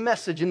was the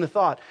message and the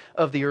thought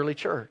of the early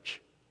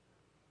church.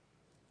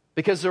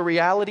 Because the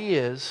reality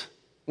is,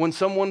 when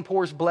someone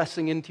pours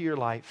blessing into your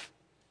life,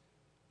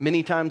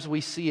 many times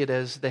we see it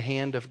as the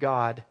hand of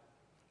God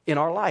in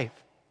our life.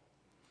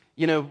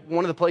 You know,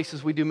 one of the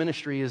places we do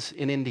ministry is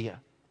in India.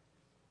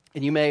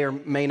 And you may or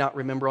may not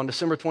remember, on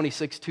December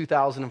 26,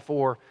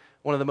 2004,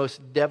 one of the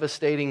most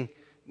devastating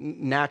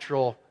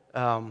natural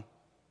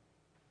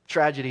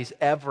tragedies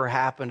ever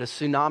happened. A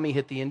tsunami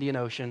hit the Indian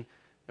Ocean,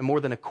 and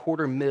more than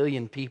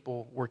 250,000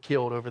 people were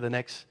killed over the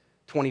next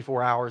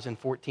 24 hours in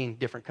 14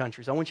 different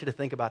countries. I want you to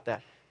think about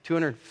that.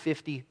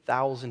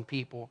 250,000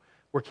 people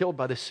were killed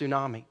by this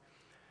tsunami.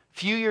 A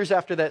few years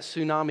after that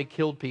tsunami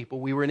killed people,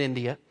 we were in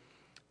India.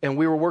 And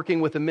we were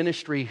working with a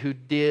ministry who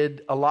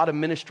did a lot of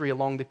ministry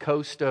along the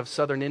coast of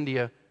southern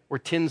India where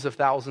tens of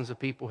thousands of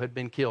people had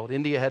been killed.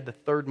 India had the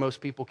third most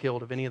people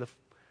killed of any of the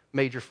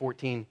major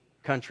 14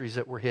 countries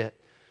that were hit.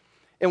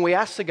 And we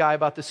asked the guy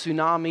about the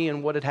tsunami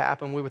and what had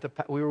happened. We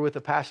were with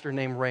a pastor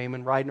named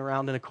Raymond riding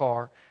around in a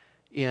car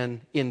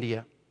in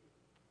India.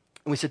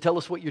 And we said, tell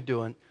us what you're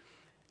doing.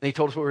 And he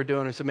told us what we were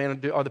doing. And we said,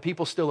 man, are the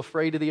people still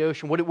afraid of the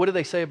ocean? What do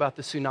they say about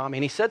the tsunami?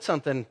 And he said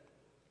something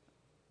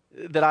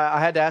that I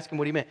had to ask him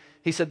what he meant.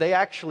 He said they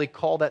actually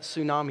call that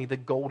tsunami the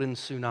golden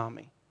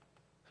tsunami.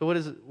 So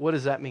what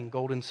does that mean,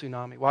 golden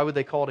tsunami? Why would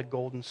they call it a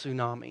golden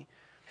tsunami?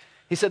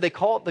 He said they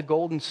call it the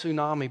golden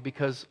tsunami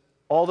because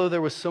although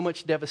there was so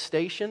much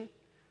devastation,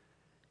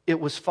 it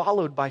was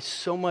followed by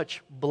so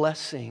much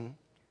blessing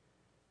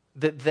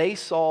that they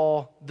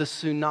saw the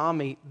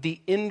tsunami,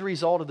 the end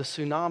result of the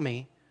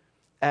tsunami,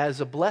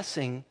 as a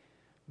blessing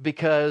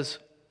because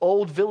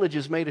old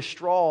villages made of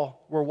straw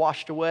were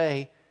washed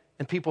away.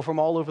 And people from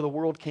all over the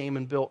world came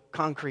and built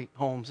concrete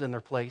homes in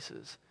their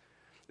places.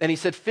 And he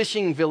said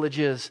fishing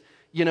villages,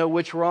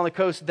 which were on the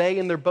coast, they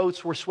and their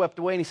boats were swept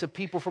away. And he said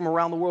people from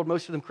around the world,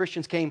 most of them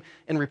Christians, came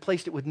and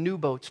replaced it with new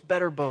boats,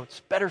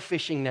 better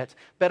fishing nets,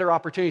 better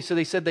opportunities. So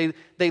they said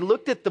they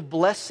looked at the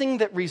blessing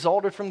that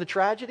resulted from the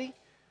tragedy.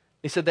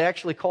 They said they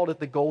actually called it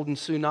the golden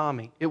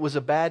tsunami. It was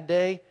a bad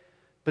day,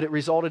 but it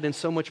resulted in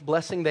so much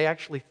blessing, they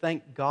actually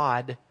thanked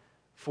God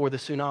for the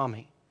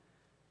tsunami.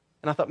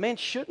 And I thought, man,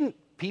 shouldn't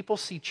people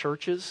see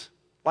churches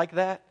like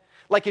that?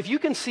 Like if you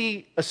can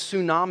see a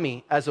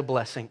tsunami as a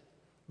blessing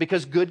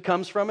because good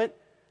comes from it,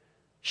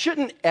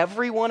 shouldn't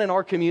everyone in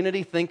our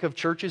community think of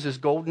churches as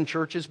golden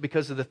churches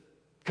because of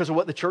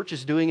what the church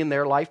is doing in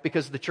their life,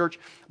 because the church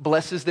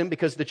blesses them,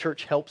 because the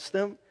church helps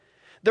them?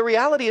 The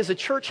reality is a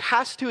church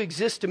has to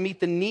exist to meet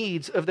the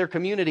needs of their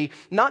community,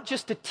 not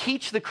just to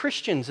teach the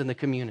Christians in the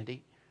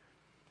community.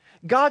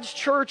 God's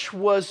church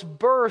was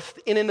birthed,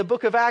 and in the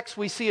book of Acts,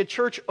 we see a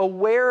church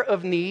aware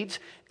of needs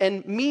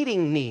and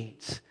meeting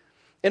needs.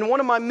 And one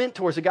of my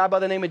mentors, a guy by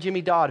the name of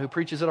Jimmy Dodd, who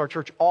preaches at our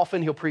church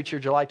often, he'll preach here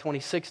July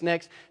 26th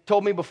next,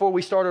 told me before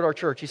we started our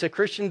church, he said,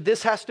 Christian,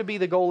 this has to be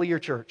the goal of your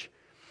church.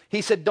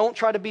 He said, don't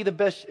try to be the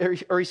best,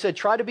 or he said,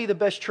 try to be the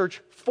best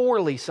church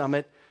for Lee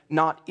Summit,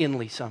 not in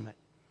Lee Summit.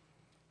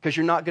 Because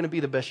you're not going to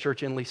be the best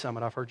church in Lee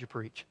Summit. I've heard you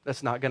preach.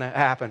 That's not going to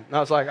happen. And I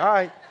was like, all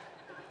right.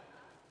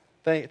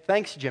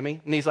 Thanks,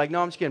 Jimmy. And he's like,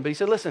 no, I'm just kidding. But he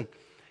said, listen,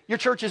 your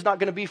church is not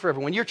going to be for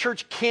everyone. Your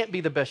church can't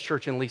be the best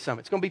church in Lee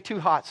Summit. It's going to be too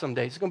hot some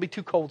days. It's going to be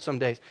too cold some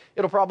days.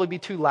 It'll probably be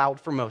too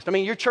loud for most. I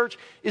mean, your church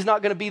is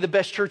not going to be the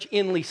best church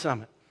in Lee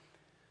Summit.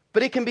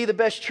 But it can be the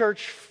best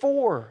church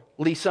for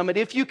Lee Summit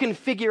if you can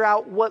figure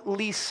out what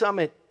Lee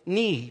Summit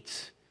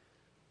needs.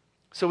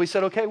 So we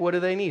said, okay, what do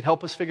they need?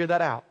 Help us figure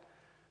that out.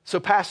 So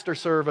Pastor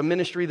Serve, a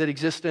ministry that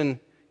exists in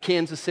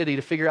Kansas City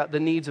to figure out the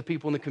needs of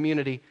people in the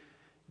community,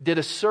 did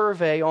a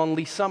survey on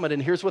Lee Summit,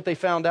 and here's what they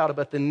found out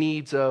about the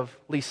needs of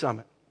Lee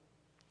Summit.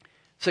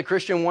 So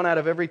Christian, 1 out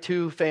of every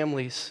 2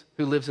 families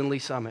who lives in Lee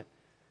Summit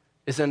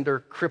is under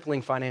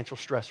crippling financial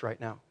stress right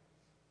now.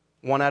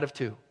 1 out of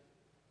 2.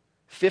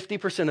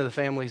 50% of the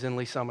families in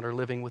Lee Summit are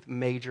living with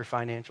major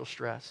financial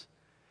stress.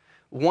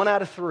 1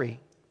 out of 3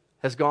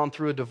 has gone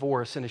through a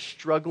divorce and is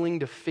struggling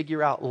to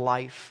figure out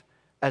life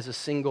as a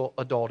single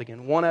adult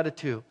again. 1 out of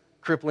 2,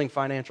 crippling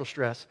financial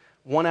stress.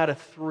 1 out of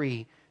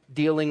 3,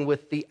 dealing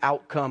with the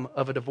outcome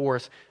of a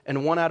divorce.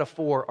 And 1 out of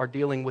 4 are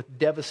dealing with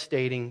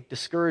devastating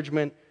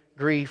discouragement,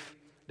 grief,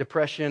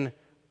 depression,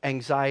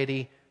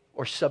 anxiety,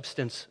 or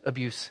substance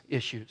abuse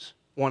issues.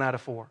 1 out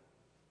of 4.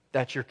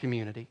 That's your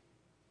community.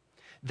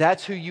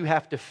 That's who you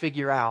have to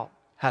figure out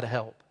how to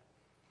help.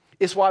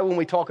 It's why when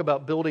we talk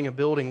about building a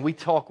building, we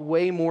talk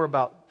way more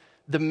about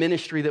the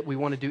ministry that we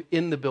want to do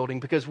in the building,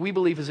 because we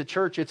believe as a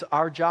church, it's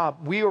our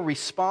job. We are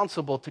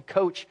responsible to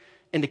coach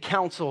and to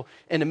counsel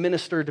and to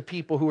minister to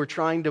people who are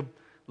trying to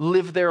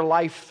live their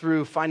life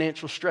through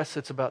financial stress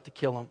that's about to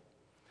kill them.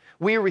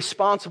 We are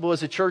responsible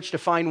as a church to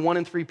find 1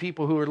 in 3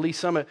 people who are at Lee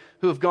Summit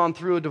who have gone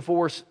through a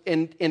divorce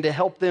and to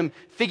help them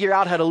figure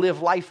out how to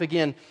live life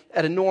again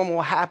at a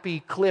normal,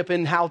 happy clip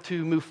and how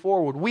to move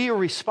forward. We are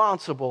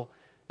responsible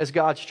as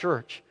God's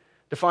church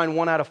to find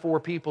 1 out of 4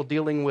 people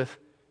dealing with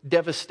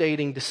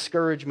devastating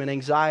discouragement,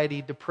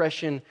 anxiety,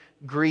 depression,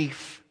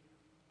 grief,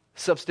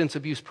 substance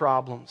abuse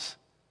problems.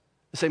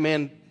 Say,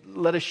 man,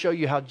 let us show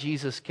you how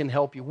Jesus can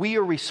help you. We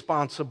are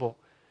responsible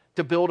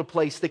to build a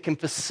place that can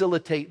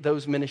facilitate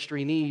those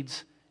ministry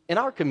needs in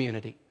our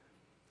community.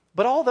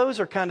 But all those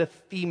are kind of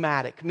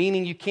thematic,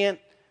 meaning you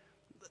can't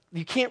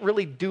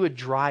really do a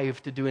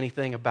drive to do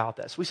anything about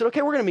this. We said,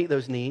 okay, we're going to meet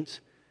those needs.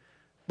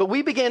 But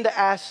we began to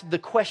ask the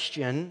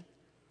question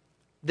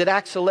that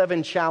Acts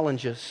 11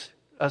 challenges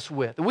us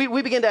with.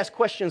 We began to ask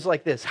questions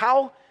like this.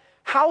 How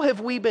have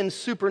we been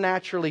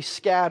supernaturally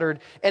scattered?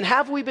 And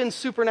have we been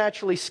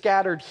supernaturally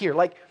scattered here?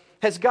 Like,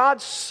 has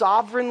God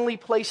sovereignly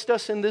placed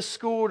us in this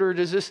school, or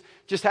does this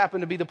just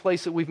happen to be the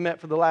place that we've met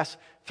for the last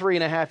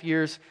 3.5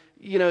 years?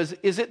 You know,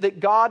 is it that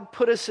God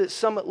put us at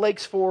Summit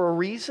Lakes for a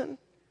reason?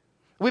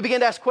 We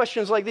began to ask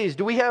questions like these.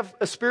 Do we have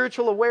a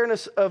spiritual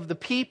awareness of the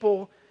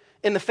people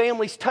and the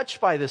families touched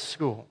by this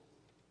school?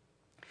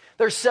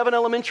 There's 7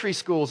 elementary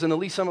schools in the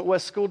Lee Summit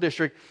West School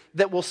District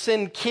that will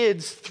send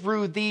kids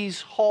through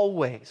these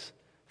hallways.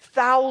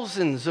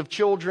 Thousands of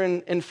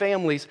children and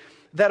families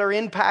that are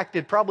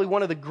impacted. Probably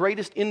one of the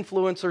greatest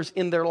influencers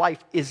in their life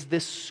is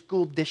this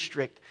school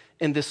district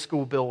and this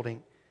school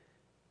building.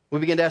 We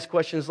begin to ask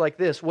questions like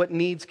this. What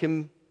needs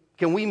can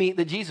we meet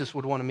that Jesus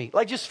would want to meet?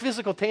 Like just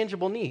physical,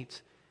 tangible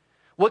needs.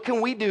 What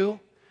can we do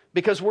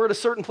because we're at a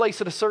certain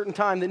place at a certain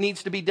time that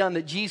needs to be done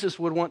that Jesus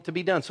would want to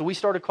be done? So we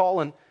started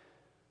calling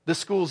the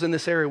schools in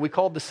this area. We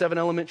called the 7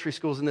 elementary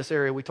schools in this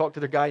area. We talked to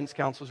their guidance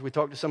counselors. We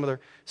talked to some of their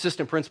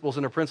assistant principals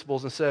and their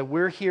principals and said,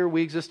 we're here.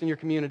 We exist in your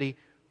community.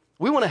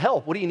 We want to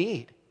help. What do you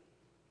need?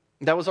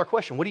 That was our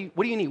question. What do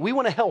you need? We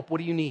want to help. What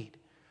do you need?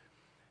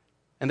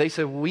 And they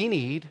said,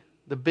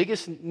 the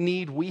biggest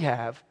need we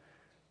have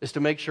is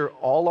to make sure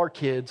all our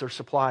kids are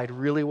supplied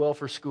really well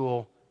for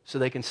school so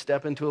they can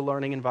step into a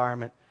learning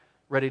environment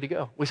ready to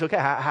go. We said, okay,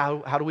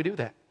 how do we do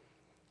that?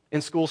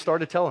 And school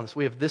started telling us,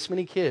 we have this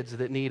many kids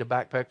that need a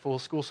backpack full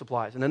of school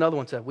supplies. And another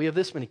one said, we have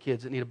this many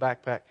kids that need a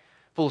backpack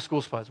full of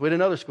school supplies. We had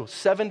another school,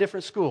 7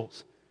 different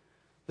schools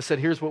that said,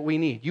 here's what we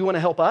need. You want to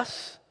help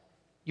us?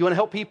 You want to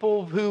help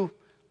people who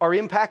are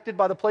impacted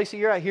by the place that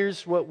you're at?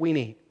 Here's what we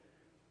need.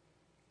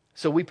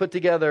 So we put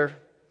together,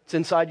 it's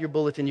inside your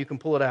bulletin, you can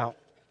pull it out,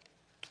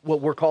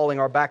 what we're calling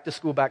our Back to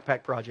School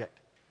Backpack Project.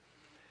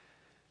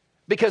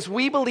 Because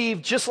we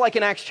believe, just like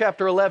in Acts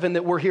chapter 11,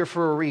 that we're here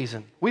for a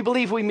reason. We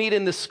believe we meet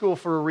in this school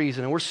for a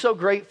reason. And we're so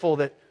grateful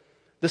that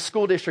the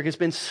school district has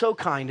been so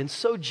kind and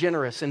so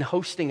generous in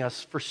hosting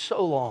us for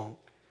so long.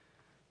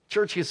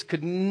 Churches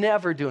could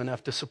never do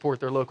enough to support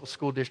their local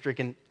school district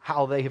and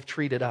how they have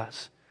treated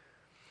us.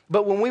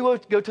 But when we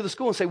go to the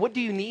school and say, what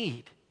do you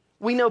need?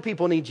 We know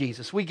people need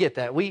Jesus. We get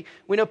that. We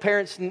know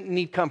parents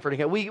need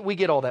comforting. We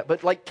get all that.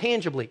 But like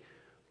tangibly,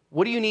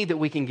 what do you need that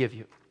we can give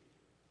you?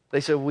 They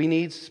said, we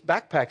need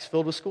backpacks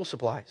filled with school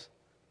supplies.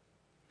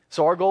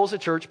 So our goal as a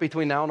church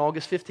between now and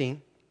August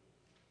 15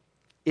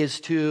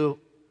 is to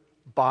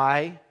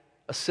buy,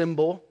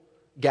 assemble,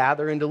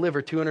 gather, and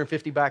deliver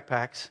 250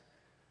 backpacks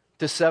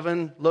to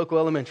 7 local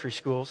elementary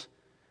schools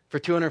for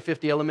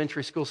 250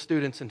 elementary school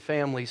students and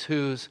families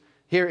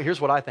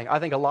here's what I think. I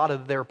think a lot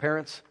of their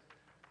parents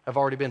have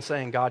already been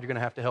saying, God, you're going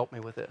to have to help me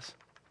with this.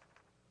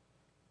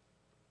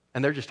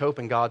 And they're just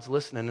hoping God's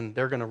listening, and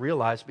they're going to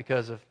realize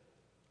because of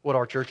what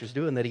our church is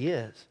doing that He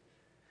is.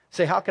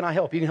 Say, how can I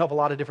help? You can help a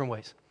lot of different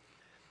ways.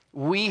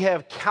 We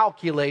have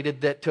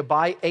calculated that to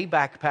buy a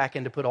backpack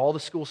and to put all the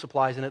school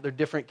supplies in it, they're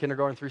different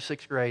kindergarten through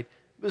 6th grade,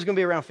 it was going to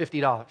be around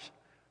 $50. So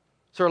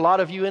there are a lot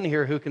of you in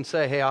here who can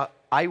say, hey,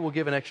 I will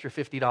give an extra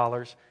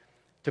 $50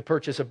 to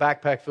purchase a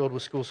backpack filled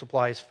with school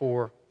supplies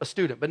for a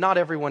student. But not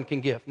everyone can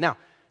give. Now,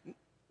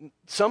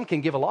 some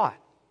can give a lot.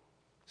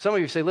 Some of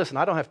you say, listen,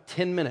 I don't have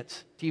 10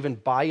 minutes to even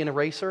buy an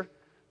eraser,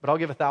 but I'll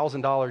give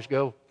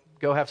 $1,000.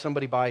 Go have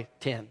somebody buy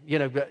 10.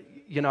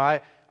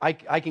 I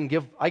can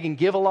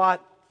give a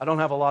lot. I don't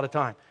have a lot of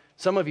time.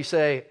 Some of you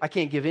say, I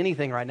can't give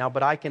anything right now,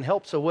 but I can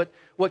help. So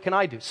what can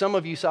I do? Some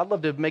of you say, I'd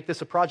love to make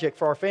this a project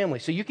for our family.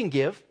 So you can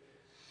give,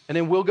 and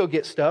then we'll go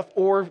get stuff.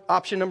 Or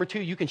option number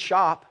 2, you can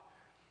shop.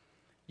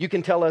 You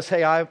can tell us,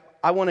 hey,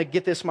 I want to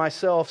get this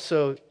myself,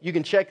 so you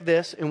can check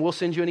this, and we'll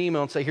send you an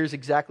email and say, here's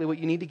exactly what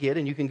you need to get,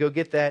 and you can go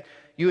get that,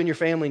 you and your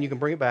family, and you can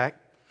bring it back.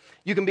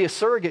 You can be a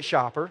surrogate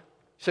shopper.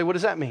 You say, what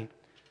does that mean?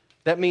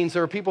 That means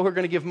there are people who are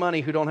going to give money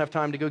who don't have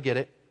time to go get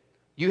it.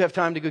 You have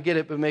time to go get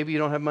it, but maybe you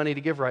don't have money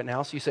to give right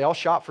now. So you say, I'll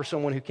shop for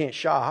someone who can't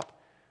shop.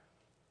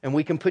 And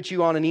we can put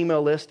you on an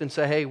email list and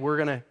say, hey, we're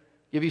going to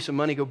give you some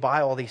money, go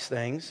buy all these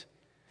things.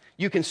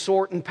 You can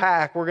sort and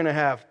pack. We're going to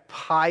have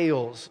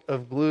piles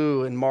of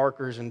glue and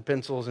markers and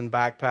pencils and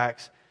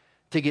backpacks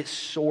to get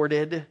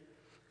sorted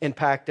and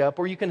packed up.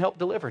 Or you can help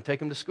deliver, take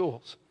them to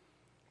schools.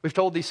 We've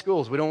told these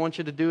schools, we don't want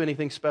you to do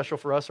anything special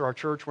for us or our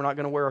church. We're not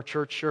going to wear our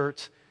church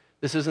shirts.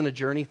 This isn't a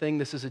Journey thing.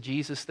 This is a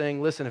Jesus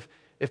thing. Listen,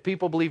 if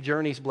people believe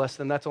Journey's blessed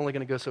them, that's only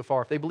going to go so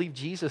far. If they believe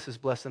Jesus is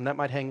blessed them, that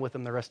might hang with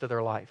them the rest of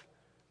their life.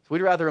 So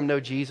we'd rather them know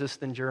Jesus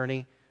than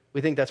Journey.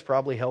 We think that's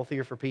probably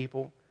healthier for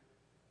people.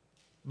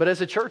 But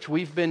as a church,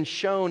 we've been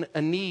shown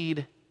a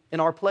need in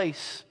our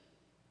place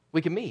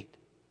we can meet.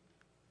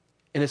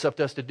 And it's up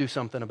to us to do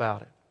something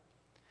about it.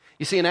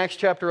 You see, in Acts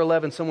chapter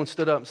 11, someone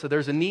stood up and said,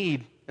 there's a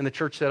need. And the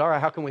church said, all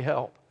right, how can we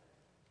help?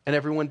 And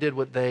everyone did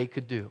what they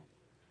could do.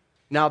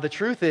 Now, the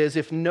truth is,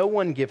 if no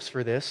one gives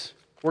for this,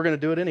 we're going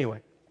to do it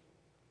anyway.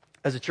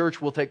 As a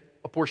church, we'll take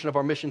a portion of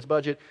our missions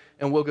budget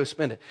and we'll go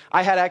spend it.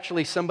 I had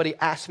actually somebody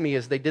ask me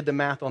as they did the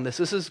math on this.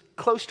 This is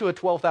close to a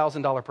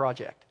 $12,000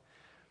 project.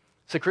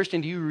 So,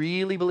 Christian, do you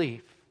really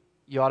believe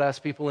you ought to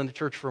ask people in the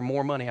church for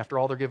more money after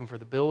all they're giving for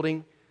the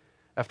building,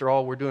 after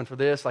all we're doing for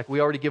this? Like,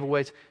 we already give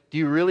aways. Do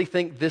you really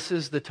think this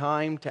is the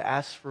time to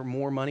ask for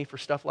more money for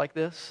stuff like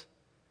this?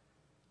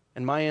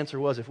 And my answer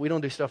was, if we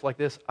don't do stuff like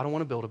this, I don't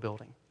want to build a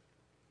building.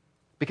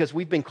 Because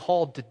we've been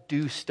called to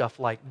do stuff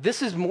like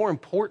this is more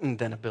important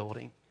than a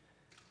building.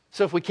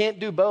 So if we can't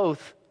do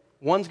both,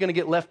 one's going to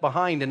get left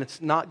behind, and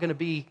it's not going to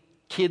be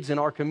kids in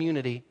our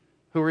community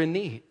who are in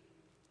need.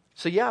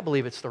 So yeah, I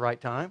believe it's the right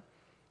time.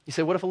 You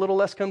say, what if a little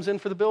less comes in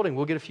for the building?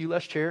 We'll get a few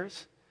less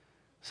chairs.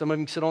 Some of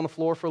them can sit on the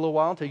floor for a little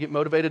while until you get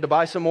motivated to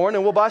buy some more, and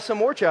then we'll buy some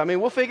more chairs. I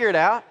mean, we'll figure it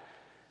out.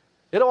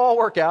 It'll all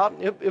work out.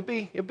 It'll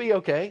be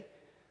okay.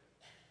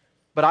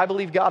 But I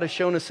believe God has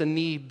shown us a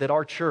need that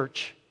our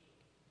church,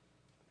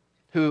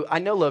 who I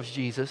know loves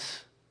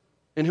Jesus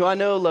and who I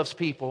know loves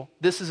people,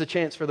 this is a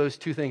chance for those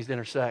two things to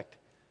intersect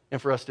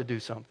and for us to do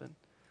something.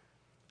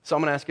 So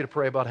I'm going to ask you to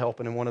pray about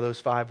helping in one of those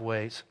 5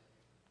 ways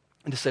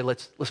and to say,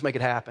 let's make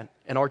it happen.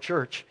 And our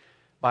church,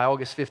 by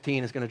August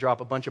 15, is going to drop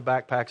a bunch of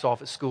backpacks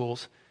off at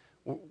schools,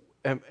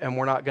 and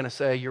we're not going to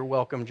say, you're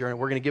welcome, Journey.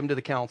 We're going to give them to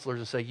the counselors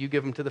and say, you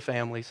give them to the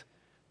families.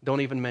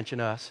 Don't even mention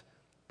us.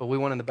 But we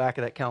want in the back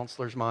of that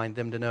counselor's mind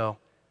them to know.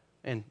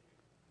 And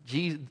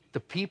the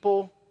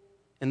people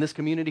in this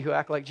community who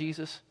act like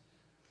Jesus,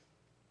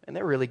 and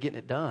they're really getting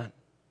it done.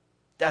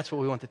 That's what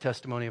we want the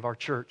testimony of our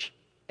church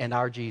and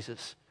our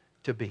Jesus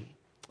to be.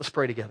 Let's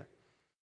pray together.